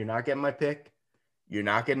my pick. You're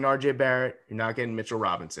not getting RJ Barrett. You're not getting Mitchell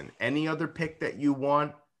Robinson. Any other pick that you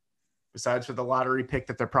want, besides for the lottery pick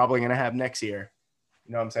that they're probably going to have next year,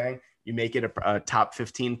 you know what I'm saying? You make it a top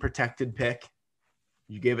 15 protected pick.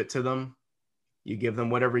 You give it to them. You give them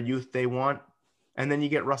whatever youth they want. And then you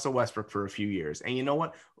get Russell Westbrook for a few years. And you know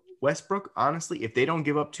what? Westbrook, honestly, if they don't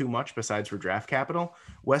give up too much besides for draft capital,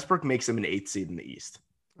 Westbrook makes them an 8th seed in the East.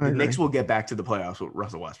 The Knicks will get back to the playoffs with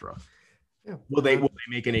Russell Westbrook. Yeah. Will they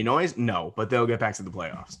make any noise? No, but they'll get back to the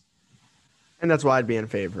playoffs. And that's why I'd be in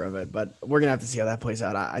favor of it. But we're going to have to see how that plays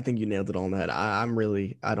out. I think you nailed it all on the head. I don't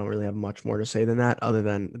really have much more to say than that, other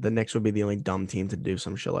than the Knicks would be the only dumb team to do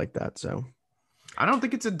some shit like that. So I don't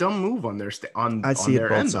think it's a dumb move on their I see it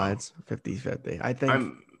both sides, 50-50. I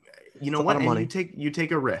think you know what? And you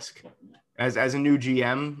take a risk. As a new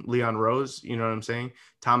GM, Leon Rose, you know what I'm saying?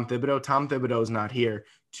 Tom Thibodeau is not here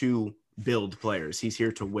to build players. He's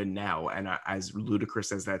here to win now. And as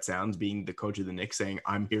ludicrous as that sounds, being the coach of the Knicks saying,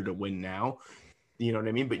 I'm here to win now, you know what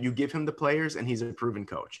I mean? But you give him the players and he's a proven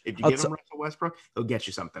coach. If you give him Russell Westbrook, he'll get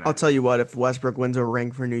you something. I'll tell you what, if Westbrook wins a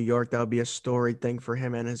ring for New York, that would be a storied thing for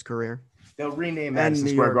him and his career. They'll rename Madison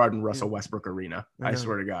Square Garden Russell Westbrook Arena. I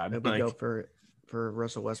swear to God. That'd be dope for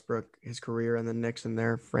Russell Westbrook, his career, and the Knicks and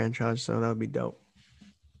their franchise. So that would be dope.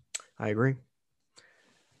 I agree.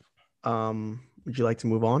 Would you like to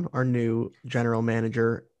move on? Our new general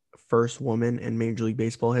manager, first woman in Major League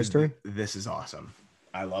Baseball history. This is awesome.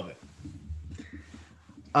 I love it.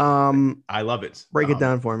 I love it. Break it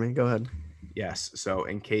down for me. Go ahead. Yes. So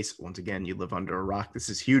in case, once again, you live under a rock, this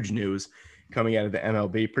is huge news coming out of the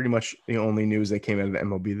MLB. Pretty much the only news that came out of the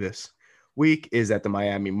MLB this week is that the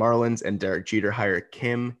Miami Marlins and Derek Jeter hire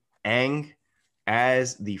Kim Ng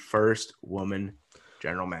as the first woman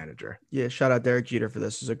general manager. Yeah, shout out Derek Jeter for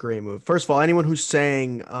this. This is a great move. First of all, anyone who's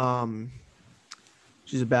saying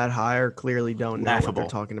she's a bad hire clearly don't know what they're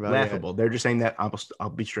talking about. Laughable. Yeah. They're just saying that. I'll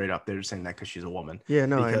be straight up. They're just saying that because she's a woman. Yeah,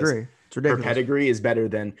 no, I agree. It's ridiculous. Her pedigree is better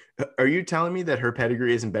than. Are you telling me that her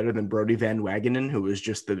pedigree isn't better than Brody Van Wagenen, who was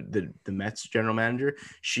just the Mets general manager?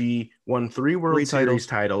 She won 3 World Series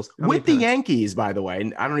titles with the Yankees, by the way.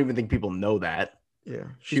 And I don't even think people know that. Yeah,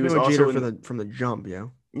 she was also Jeter from the jump. Yeah.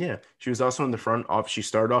 Yeah, she was also in the front off. She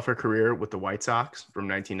started off her career with the White Sox from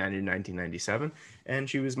 1990 to 1997, and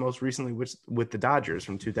she was most recently with the Dodgers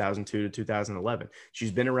from 2002 to 2011.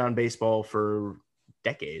 She's been around baseball for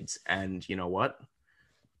decades, and you know what?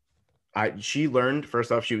 She learned,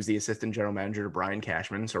 first off, she was the assistant general manager to Brian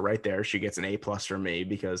Cashman. So right there, she gets an A+ from me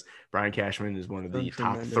because Brian Cashman is one of the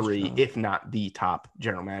top 3, if not the top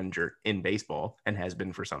general manager in baseball and has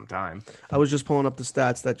been for some time. I was just pulling up the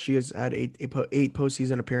stats that she has had eight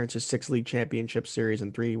postseason appearances, 6 league championship series,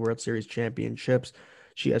 and 3 World Series championships.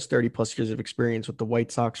 She has 30+ years of experience with the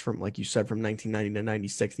White Sox from, like you said, from 1990 to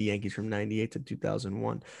 96, the Yankees from 98 to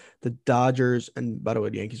 2001, the Dodgers. And by the way,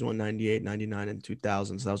 the Yankees won 98, 99, and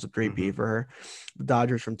 2000. So that was a 3P for her. The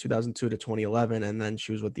Dodgers from 2002 to 2011. And then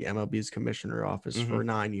she was with the MLB's commissioner office for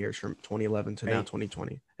 9 years from 2011 to now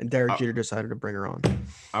 2020. And Derek Jeter decided to bring her on.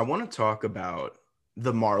 I want to talk about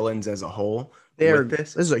the Marlins as a whole.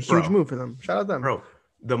 This is a huge move for them. Shout out them. Bro,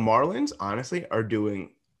 the Marlins honestly are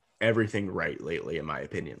doing everything right lately, in my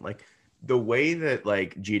opinion. Like the way that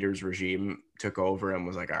like Jeter's regime took over and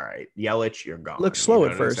was like, all right, Yelich, you're gone. Looks slow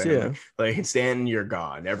at first, yeah. Like Stanton, you're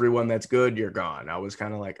gone. Everyone that's good, you're gone. I was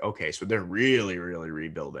kind of like, okay, so they're really, really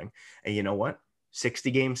rebuilding. And you know what?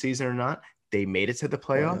 60-game season or not, they made it to the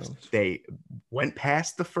playoffs. They went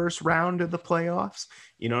past the first round of the playoffs.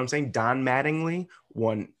 You know what I'm saying? Don Mattingly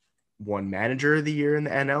won manager of the year in the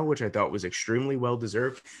NL, which I thought was extremely well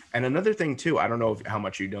deserved. And another thing too, I don't know how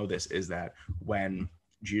much you know this, is that when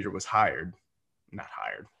Jeter was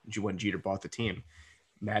when Jeter bought the team,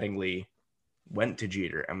 Mattingly went to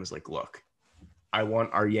Jeter and was like, look, I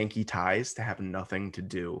want our Yankee ties to have nothing to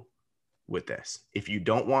do with this. If you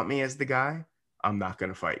don't want me as the guy, I'm not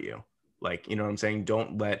going to fight you. Like, you know what I'm saying?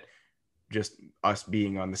 Don't let just us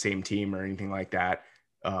being on the same team or anything like that,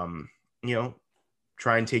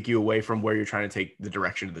 try and take you away from where you're trying to take the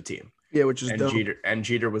direction of the team. Yeah, which is dope.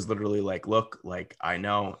 Jeter was literally like, look, like, I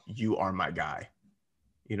know you are my guy.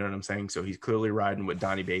 You know what I'm saying? So he's clearly riding with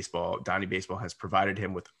Donnie Baseball. Donnie Baseball has provided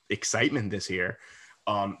him with excitement this year.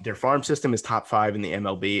 Their farm system is top 5 in the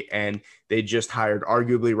MLB, and they just hired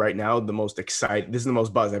arguably right now the most exciting. This is the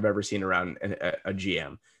most buzz I've ever seen around a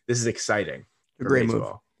GM. This is exciting. Great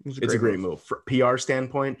move. It's a great move. For PR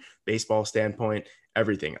standpoint, baseball standpoint,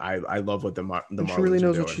 everything. I love what the Marlins she really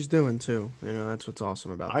knows what she's doing too. You know, that's what's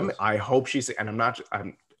awesome about this. I hope she's,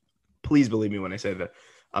 and please believe me when I say that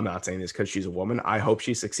I'm not saying this because she's a woman. I hope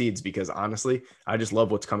she succeeds because honestly, I just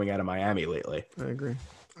love what's coming out of Miami lately. I agree.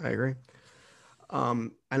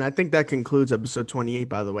 And I think that concludes episode 28,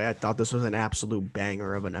 by the way. I thought this was an absolute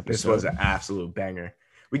banger of an episode. This was an absolute banger.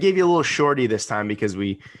 We gave you a little shorty this time because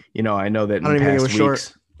I know that in I don't even think it was weeks,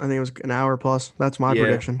 short. I think it was an hour plus. That's my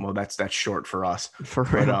prediction. Well, that's short for us. For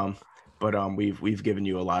real. But we've given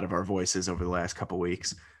you a lot of our voices over the last couple of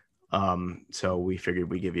weeks. So we figured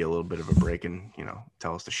we'd give you a little bit of a break and,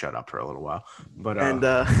 tell us to shut up for a little while. But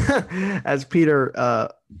as Peter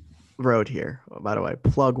wrote here, by the way,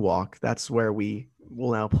 Plug Walk, that's where we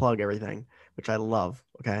will now plug everything, which I love.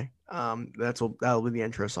 Okay. That'll be the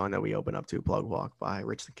intro song that we open up to, Plug Walk by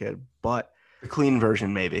Rich the Kid. But the clean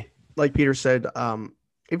version, maybe. Like Peter said,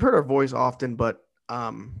 you've heard our voice often, but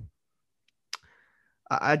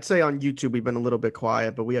I'd say on YouTube we've been a little bit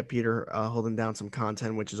quiet, but we have Peter holding down some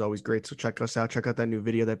content, which is always great. So check us out. Check out that new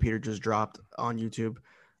video that Peter just dropped on YouTube.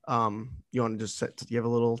 You want to do you have a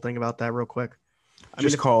little thing about that real quick?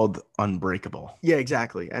 Just called Unbreakable. Yeah,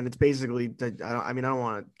 exactly. And it's basically, I don't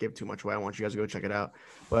want to give too much away. I want you guys to go check it out.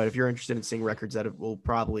 But if you're interested in seeing records that will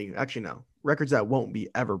probably, actually, no, records that won't be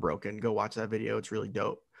ever broken, go watch that video. It's really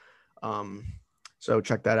dope. So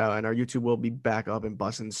check that out. And our YouTube will be back up and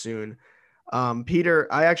bussing soon. Peter,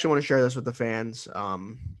 I actually want to share this with the fans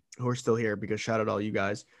who are still here, because shout out all you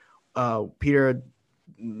guys. Peter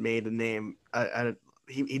made a name.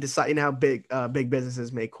 He decided, you know how big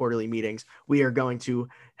businesses make quarterly meetings. We are going to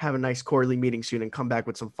have a nice quarterly meeting soon and come back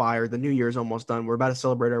with some fire. The new year is almost done. We're about to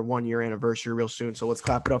celebrate our 1 year anniversary real soon. So let's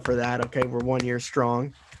clap it up for that. Okay. We're 1 year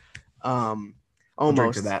strong. Almost.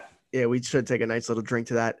 Drink to that. Yeah, we should take a nice little drink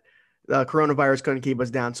to that. Coronavirus couldn't keep us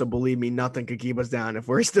down. So believe me, nothing could keep us down. If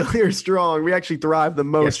we're still here strong, we actually thrive the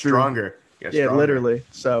most. Stronger. Yeah, literally.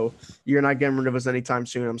 So you're not getting rid of us anytime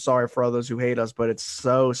soon. I'm sorry for all those who hate us, but it's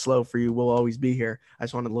so slow for you. We'll always be here. I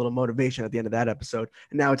just wanted a little motivation at the end of that episode.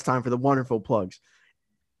 And now it's time for the wonderful plugs.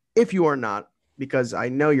 If you are not, because I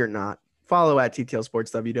know you're not, follow at TTL Sports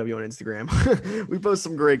WW on Instagram. We post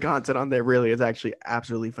some great content on there. Really, it's actually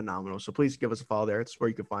absolutely phenomenal. So please give us a follow there. It's where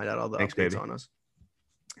you can find out all the updates on us.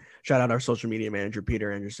 Shout out our social media manager, Peter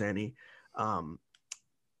Andrusani.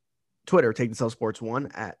 Twitter, Take This L Sports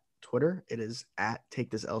 1 at Twitter. It is at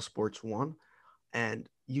Take This L Sports 1, and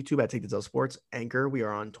YouTube at Take This L Sports. Anchor, we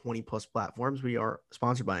are on 20 plus platforms. We are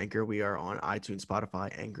sponsored by Anchor. We are on iTunes,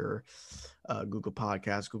 Spotify, Anchor, Google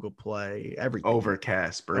Podcasts, Google Play, everything.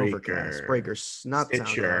 Overcast, Breaker, not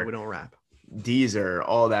Stitcher, we don't rap. Deezer,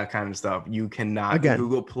 all that kind of stuff. You cannot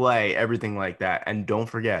Google Play, everything like that. And don't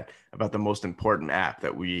forget about the most important app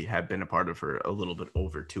that we have been a part of for a little bit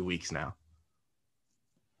over 2 weeks now.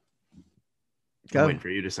 I'm waiting for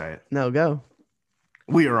you to say it. No, go.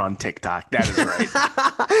 We are on TikTok. That is right.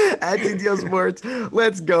 At TTL Sports.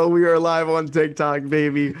 Let's go. We are live on TikTok,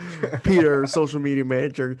 baby. Peter, social media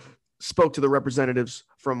manager, spoke to the representatives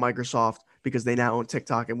from Microsoft because they now own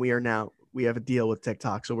TikTok, and we have a deal with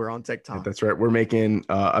TikTok, so we're on TikTok. That's right. We're making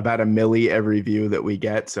about a milli every view that we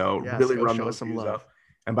get. So really run those some love up.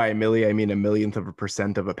 And by a milli, I mean a millionth of a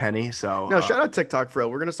percent of a penny. So no, shout out TikTok for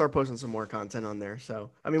real. We're gonna start posting some more content on there.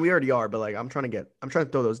 So I mean, we already are, but like I'm trying to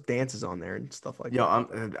throw those dances on there and stuff like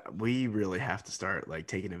that. We really have to start like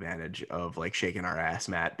taking advantage of like shaking our ass,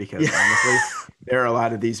 Matt, because honestly, there are a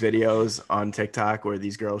lot of these videos on TikTok where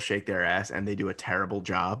these girls shake their ass and they do a terrible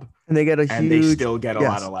job, and they get they still get a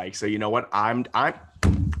lot of likes. So you know what? I'm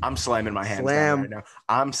slamming my hands down right now.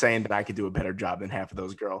 I'm saying that I could do a better job than half of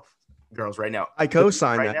those girls right now. I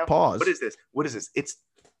co-sign that. Now, pause. What is this?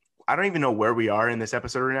 I don't even know where we are in this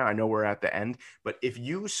episode right now. I know we're at the end, but if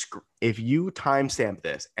you timestamp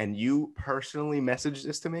this and you personally message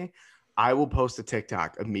this to me, I will post a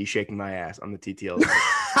TikTok of me shaking my ass on the TTL.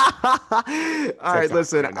 All right,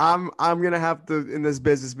 listen, right, I'm gonna have to, in this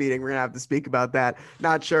business meeting, we're gonna have to speak about that.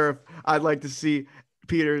 Not sure if I'd like to see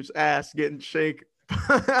Peter's ass getting shake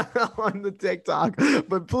on the TikTok,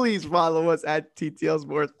 but please follow us at TTL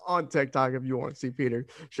Sports on TikTok if you want to see Peter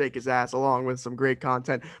shake his ass along with some great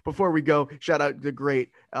content. Before we go, shout out the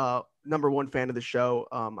great number one fan of the show.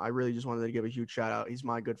 I really just wanted to give a huge shout out. He's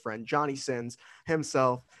my good friend, Johnny Sins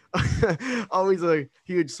himself. Always a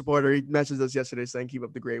huge supporter. He messaged us yesterday saying, keep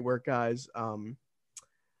up the great work, guys.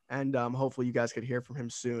 And hopefully you guys could hear from him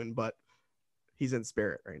soon, but he's in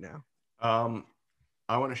spirit right now.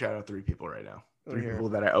 I want to shout out 3 people right now. 3 people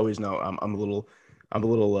that I always know. I'm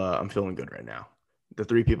feeling good right now. The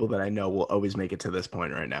 3 people that I know will always make it to this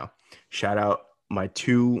point right now. Shout out my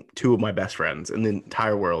two of my best friends in the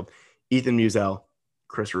entire world, Ethan Musel,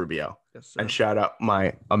 Chris Rubio. Yes, sir. And shout out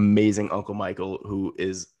my amazing Uncle Michael, who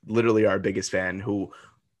is literally our biggest fan, who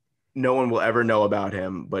no one will ever know about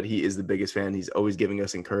him, but he is the biggest fan. He's always giving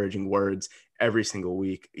us encouraging words every single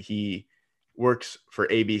week. He works for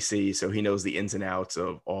ABC, so he knows the ins and outs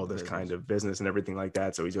of all this kind of business and everything like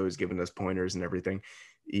that. So he's always giving us pointers and everything.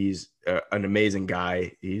 He's an amazing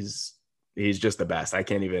guy. He's just the best. I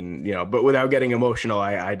can't even, but without getting emotional,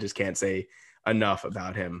 I just can't say enough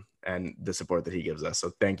about him and the support that he gives us.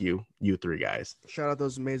 So thank you 3 guys. Shout out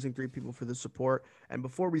those amazing 3 people for the support. And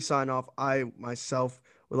before we sign off, I myself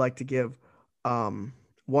would like to give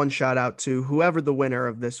one shout out to whoever the winner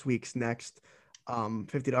of this week's next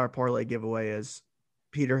 $50 parlay giveaway is.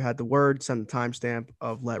 Peter had the word, send the timestamp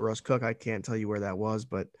of Let Russ Cook. I can't tell you where that was,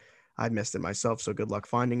 but I missed it myself, so good luck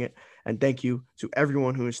finding it. And thank you to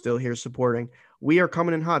everyone who is still here supporting. We are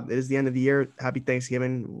coming in hot. It is the end of the year. Happy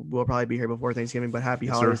Thanksgiving. We'll probably be here before Thanksgiving, but happy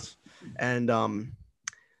holidays. Sir. And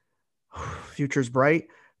future's bright.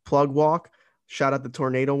 Plug walk. Shout out the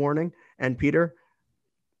tornado warning. And Peter,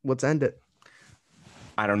 let's end it.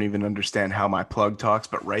 I don't even understand how my plug talks,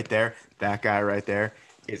 but right there, that guy right there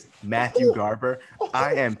is Matthew Garber.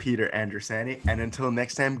 I am Peter Andersani. And until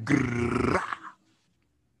next time, grrrah.